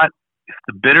nonsense. But if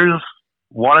the bidders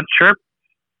want to chirp,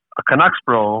 a Canucks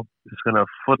Bro is going to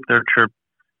flip their chirp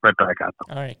right back at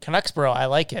them. All right, Canucks Bro, I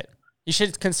like it. You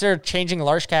should consider changing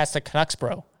Larshcast to Canucks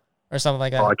Bro or something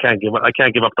like that. Oh, I can't give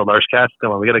up the Larshcast.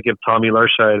 Come on, we got to give Tommy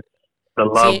Larshide the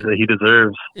love that he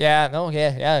deserves. Yeah,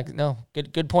 no,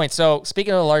 good point. So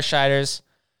speaking of the Larshiders,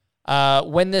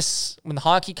 when the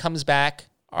hockey comes back,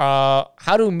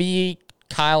 how do me,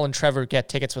 Kyle, and Trevor get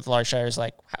tickets with Larshiders?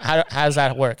 Like, how does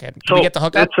that work? Can we get the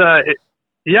hookup?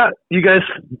 You guys,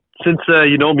 since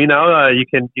you know me now, you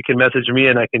can message me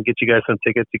and I can get you guys some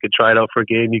tickets. You could try it out for a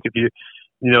game.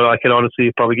 I could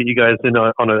honestly probably get you guys in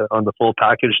on the full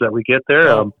package that we get there.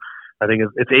 Oh. I think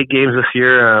it's 8 games this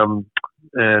year,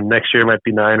 and next year might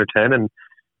be 9 or 10. And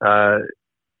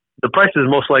the price is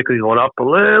most likely going up a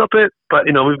little bit, but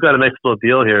we've got a nice little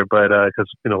deal here. But because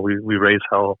we raise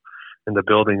hell in the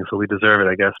building, so we deserve it,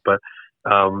 I guess. But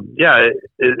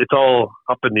it's all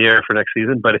up in the air for next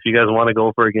season. But if you guys want to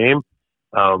go for a game,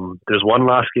 there's one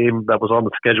last game that was on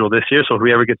the schedule this year. So if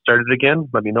we ever get started again,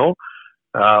 let me know.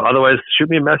 Otherwise, shoot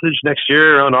me a message next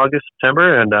year around August,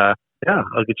 September, and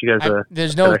I'll get you guys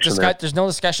there's no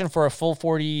discussion for a full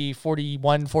 40,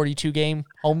 41, 42 game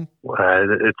home.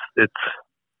 It's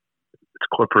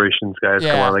corporations, guys.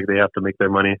 Yeah. Come on, like they have to make their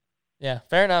money. Yeah,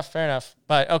 fair enough.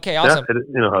 But okay, awesome. Yeah,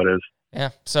 you know how it is. Yeah.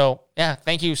 So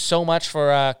thank you so much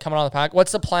for coming on the podcast.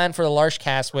 What's the plan for the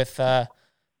Larshcast with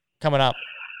coming up?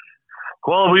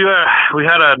 Well, we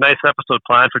had a nice episode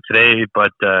planned for today,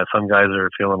 but some guys are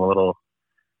feeling a little,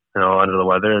 under the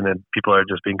weather, and then people are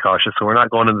just being cautious. So we're not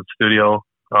going into the studio.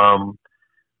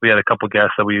 We had a couple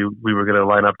guests that we were going to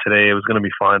line up today. It was going to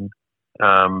be fun,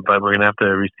 but we're going to have to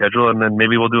reschedule, and then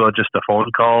maybe we'll do just a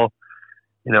phone call,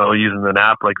 using an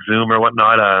app like Zoom or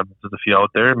whatnot. There's a few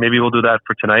out there. Maybe we'll do that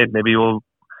for tonight. Maybe we'll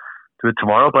do it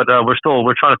tomorrow. But we're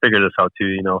trying to figure this out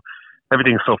too.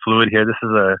 Everything's so fluid here. This is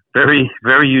a very,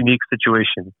 very unique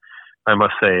situation, I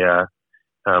must say.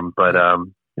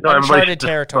 Uncharted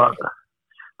territory.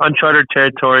 Uncharted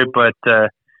territory, but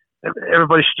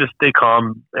everybody should just stay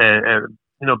calm and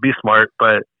be smart,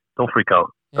 but don't freak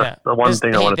out. That's the one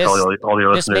thing I want to tell all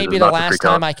your listeners. This may be the last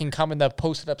time I can come in the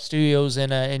Posted Up Studios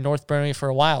in North Burnaby for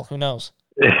a while. Who knows?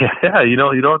 Yeah, you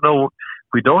don't know.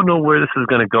 We don't know where this is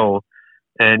going to go,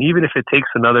 and even if it takes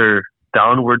another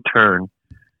downward turn,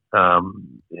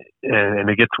 and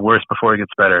it gets worse before it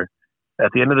gets better.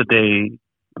 At the end of the day,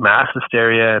 mass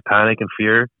hysteria, panic, and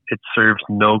fear, it serves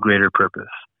no greater purpose.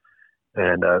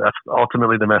 And that's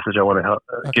ultimately the message I want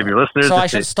to give your listeners. So I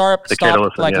should stop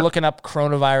listen, looking up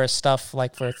coronavirus stuff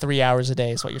like for 3 hours a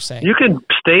day is what you're saying. You can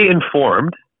stay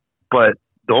informed, but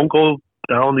don't go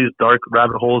down these dark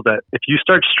rabbit holes that if you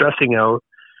start stressing out,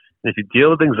 and if you deal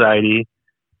with anxiety,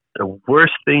 the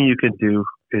worst thing you can do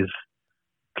is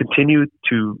continue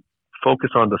to focus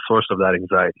on the source of that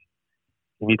anxiety.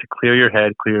 You need to clear your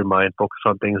head, clear your mind, focus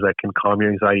on things that can calm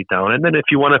your anxiety down. And then if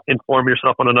you want to inform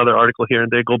yourself on another article here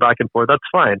and there, go back and forth, that's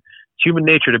fine. It's human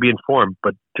nature to be informed,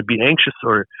 but to be anxious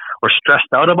or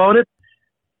stressed out about it,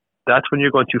 that's when you're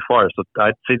going too far. So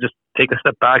I'd say just take a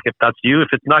step back if that's you. If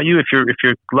it's not you, if you're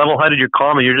level-headed, you're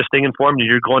calm, and you're just staying informed, and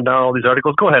you're going down all these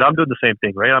articles, go ahead. I'm doing the same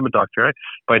thing, right? I'm a doctor, right?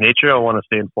 By nature, I want to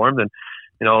stay informed. And,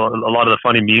 a lot of the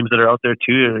funny memes that are out there,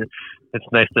 too, it's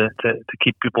nice to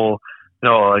keep people,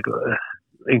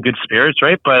 in good spirits,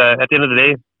 right? But at the end of the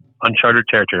day, uncharted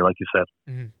territory, like you said.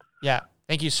 Mm-hmm. Yeah.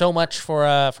 Thank you so much for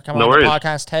coming on worries. the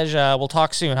podcast, Tej. We'll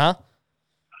talk soon, huh?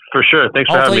 For sure.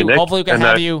 Thanks for having me, Nick. Hopefully we can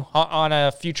have you on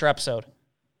a future episode.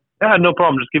 Yeah, no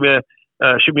problem. Just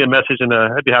shoot me a message, and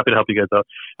I'd be happy to help you guys out.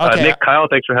 Okay. Nick, Kyle,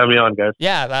 thanks for having me on, guys.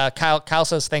 Yeah, Kyle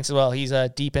says thanks as well. He's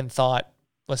deep in thought,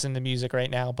 listening to music right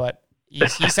now, but he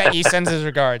sends his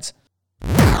regards.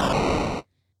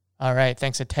 All right,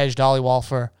 thanks to Tej Dhaliwal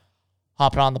for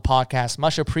hopping on the podcast.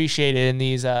 Much appreciated in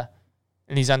these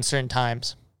uncertain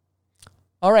times.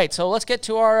 All right, so let's get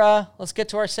to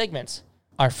our segments.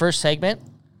 Our first segment.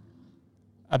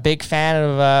 A big fan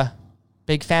of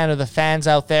the fans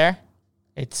out there.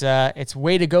 It's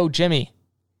Way to Go Jimmy,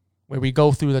 where we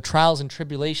go through the trials and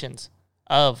tribulations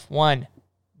of one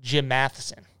Jim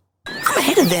Matheson. I'm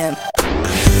ahead of them.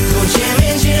 Go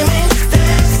Jimmy,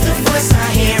 that's the voice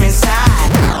I hear inside.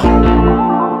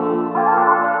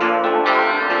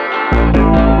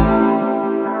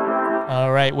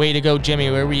 All right, Way to Go Jimmy,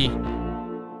 where we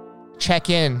check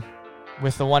in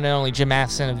with the one and only Jim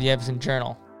Matheson of the Edmonton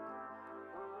Journal.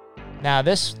 Now,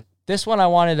 this one I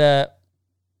wanted to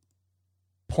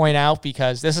point out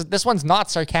because this one's not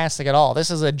sarcastic at all.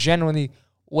 This is a genuinely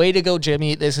way to go,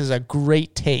 Jimmy. This is a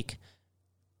great take.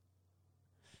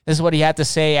 This is what he had to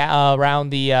say around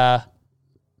the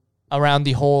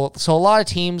whole. So a lot of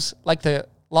teams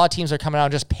are coming out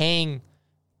and just paying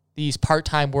these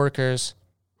part-time workers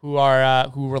who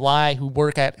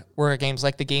work at games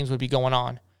like the games would be going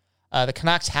on. The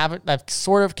Canucks have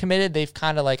sort of committed. They've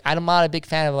kind of I'm not a big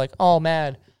fan of oh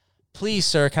man, please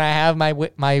sir, can I have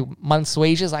my month's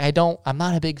wages? I'm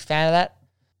not a big fan of that.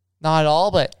 Not at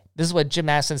all, but this is what Jim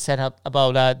Matheson said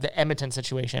about the Edmonton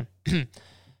situation.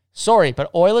 Sorry, but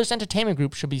Oilers Entertainment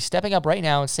Group should be stepping up right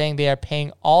now and saying they are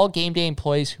paying all game day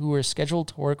employees who are scheduled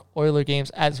to work Oiler games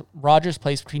at Rogers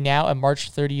Place between now and March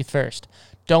 31st.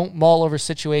 Don't mull over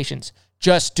situations.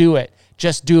 Just do it.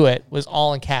 Just do it was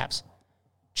all in caps.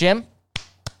 Jim,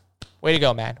 way to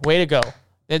go, man. Way to go.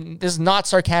 This is not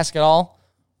sarcastic at all.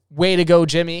 Way to go,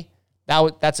 Jimmy.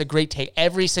 That's a great take.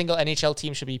 Every single NHL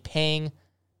team should be paying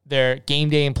their game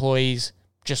day employees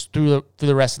just through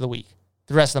the rest of the week.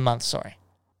 The rest of the month, sorry.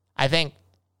 I think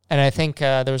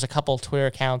there was a couple of Twitter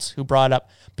accounts who brought up,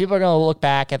 people are going to look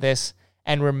back at this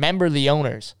and remember the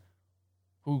owners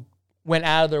who went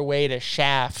out of their way to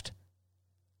shaft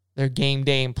their game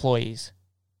day employees.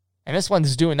 And this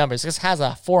one's doing numbers. This has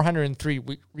 403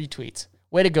 retweets.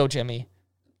 Way to go, Jimmy.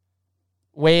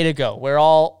 Way to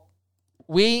go.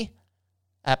 We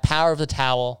at Power of the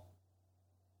Towel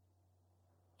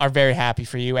are very happy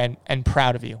for you and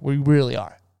proud of you. We really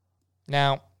are.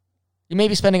 Now, you may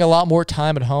be spending a lot more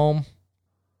time at home.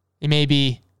 You may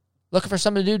be looking for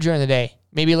something to do during the day.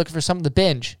 Maybe looking for something to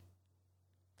binge.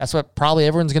 That's what probably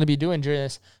everyone's going to be doing during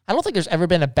this. I don't think there's ever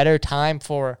been a better time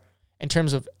in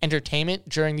terms of entertainment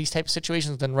during these types of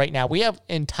situations than right now. We have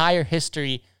entire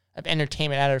history of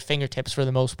entertainment at our fingertips for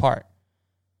the most part.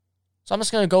 So I'm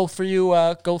just going to go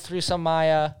through some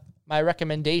of my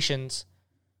recommendations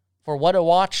for what to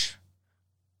watch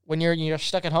when you're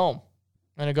stuck at home.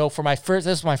 I'm going to go for this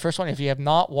is my first one. If you have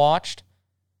not watched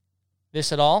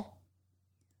this at all,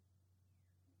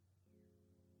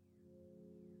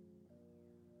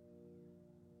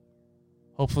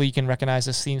 hopefully you can recognize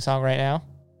this theme song right now.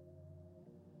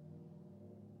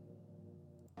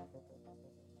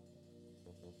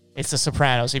 It's The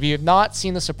Sopranos. If you have not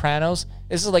seen The Sopranos,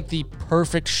 this is the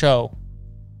perfect show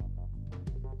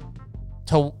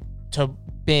to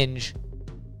binge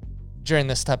during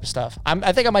this type of stuff.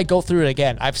 I think I might go through it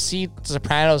again. I've seen The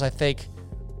Sopranos, I think,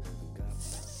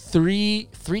 three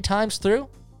times through.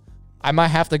 I might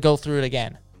have to go through it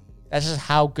again. That's just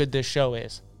how good this show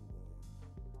is.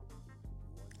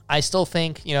 I still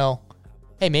think,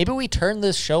 hey, maybe we turn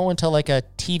this show into like a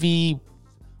TV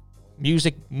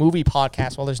music movie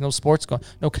podcast while there's no sports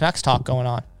no Canucks talk going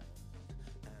on.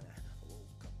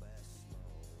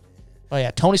 Oh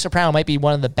yeah, Tony Soprano might be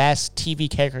one of the best TV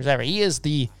characters ever. He is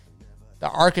the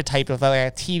archetype of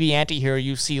like a TV antihero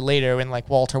you see later in like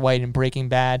Walter White and Breaking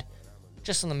Bad.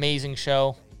 Just an amazing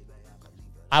show.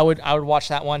 I would watch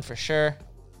that one for sure.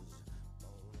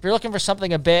 If you're looking for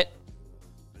something a bit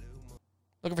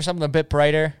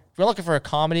brighter, if you're looking for a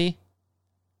comedy,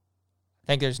 I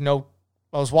think there's no.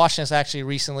 I was watching this actually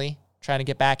recently, trying to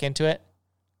get back into it.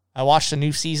 I watched the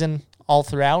new season all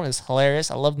throughout. It's hilarious.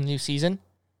 I love the new season.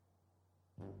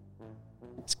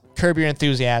 It's Curb Your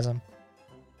Enthusiasm.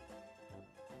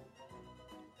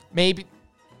 Maybe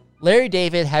Larry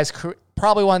David has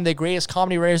probably one of the greatest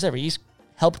comedy writers ever. He's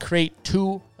helped create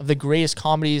two of the greatest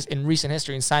comedies in recent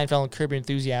history in Seinfeld and Curb Your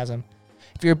Enthusiasm.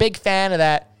 If you're a big fan of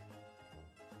that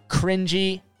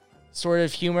cringy sort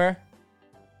of humor,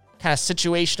 kind of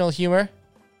situational humor,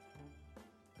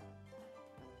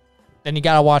 then you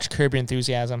gotta watch Curb Your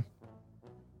Enthusiasm.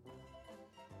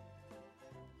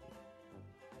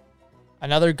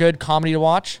 Another good comedy to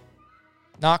watch,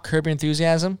 not Curb Your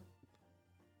Enthusiasm,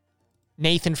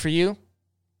 Nathan For You,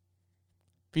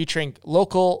 featuring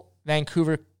local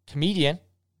Vancouver comedian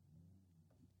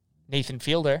Nathan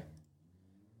Fielder,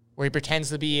 where he pretends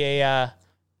to be a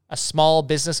small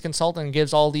business consultant and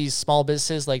gives all these small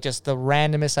businesses like just the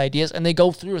randomest ideas, and they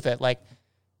go through with it. Like,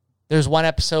 there's one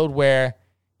episode where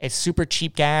it's super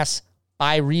cheap gas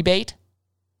by rebate,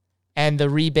 and the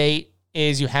rebate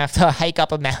is you have to hike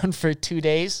up a mountain for 2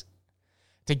 days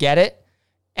to get it,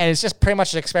 and it's just pretty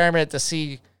much an experiment to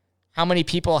see how many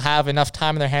people have enough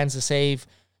time in their hands to save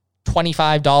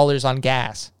 $25 on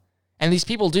gas. And these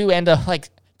people do end up like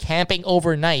camping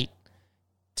overnight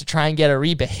to try and get a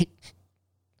rebate.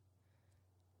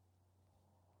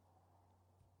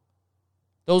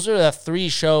 Those are the three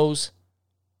shows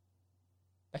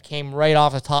that came right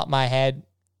off the top of my head.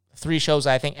 3 shows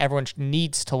I think everyone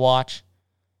needs to watch.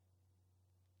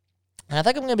 And I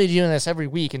think I'm going to be doing this every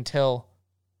week until,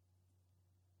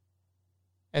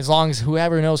 as long as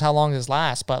whoever knows how long this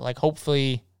lasts, but like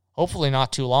hopefully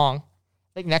not too long.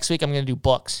 I think next week I'm going to do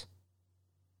books.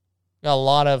 Got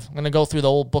I'm going to go through the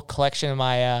old book collection in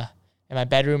my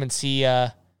bedroom and see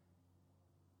and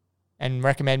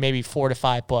recommend maybe 4 to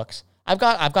 5 books. I've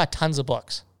got tons of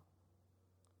books.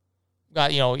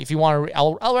 Got, if you want to,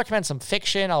 I'll recommend some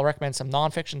fiction. I'll recommend some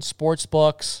nonfiction, sports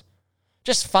books.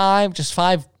 Just five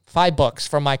books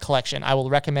from my collection I will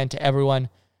recommend to everyone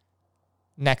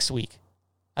next week.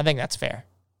 I think that's fair.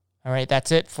 All right,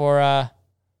 that's it for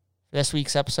this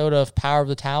week's episode of Power of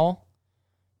the Towel.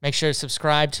 Make sure to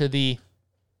subscribe to the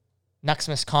Nux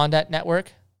Misconduct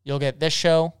Network. You'll get this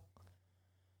show.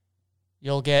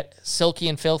 You'll get Silky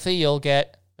and Filthy. You'll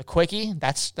get the Quickie.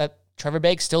 That's Trevor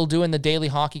Begg still doing the daily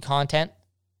hockey content.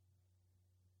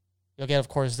 You'll get, of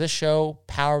course, this show,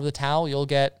 Power of the Towel. You'll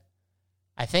get,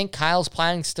 I think Kyle's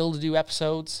planning still to do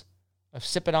episodes of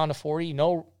Sip It On to 40.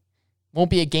 No,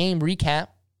 won't be a game recap,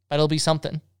 but it'll be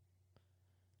something.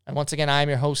 And once again, I am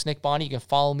your host, Nick Bondi. You can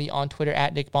follow me on Twitter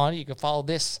at Nick Bondi. You can follow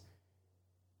this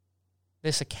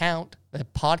account, the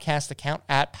podcast account,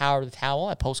 at Power of the Towel.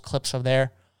 I post clips of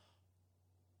there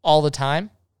all the time.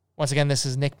 Once again, this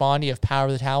is Nick Bondi of Power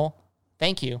of the Towel.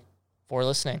 Thank you for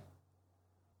listening.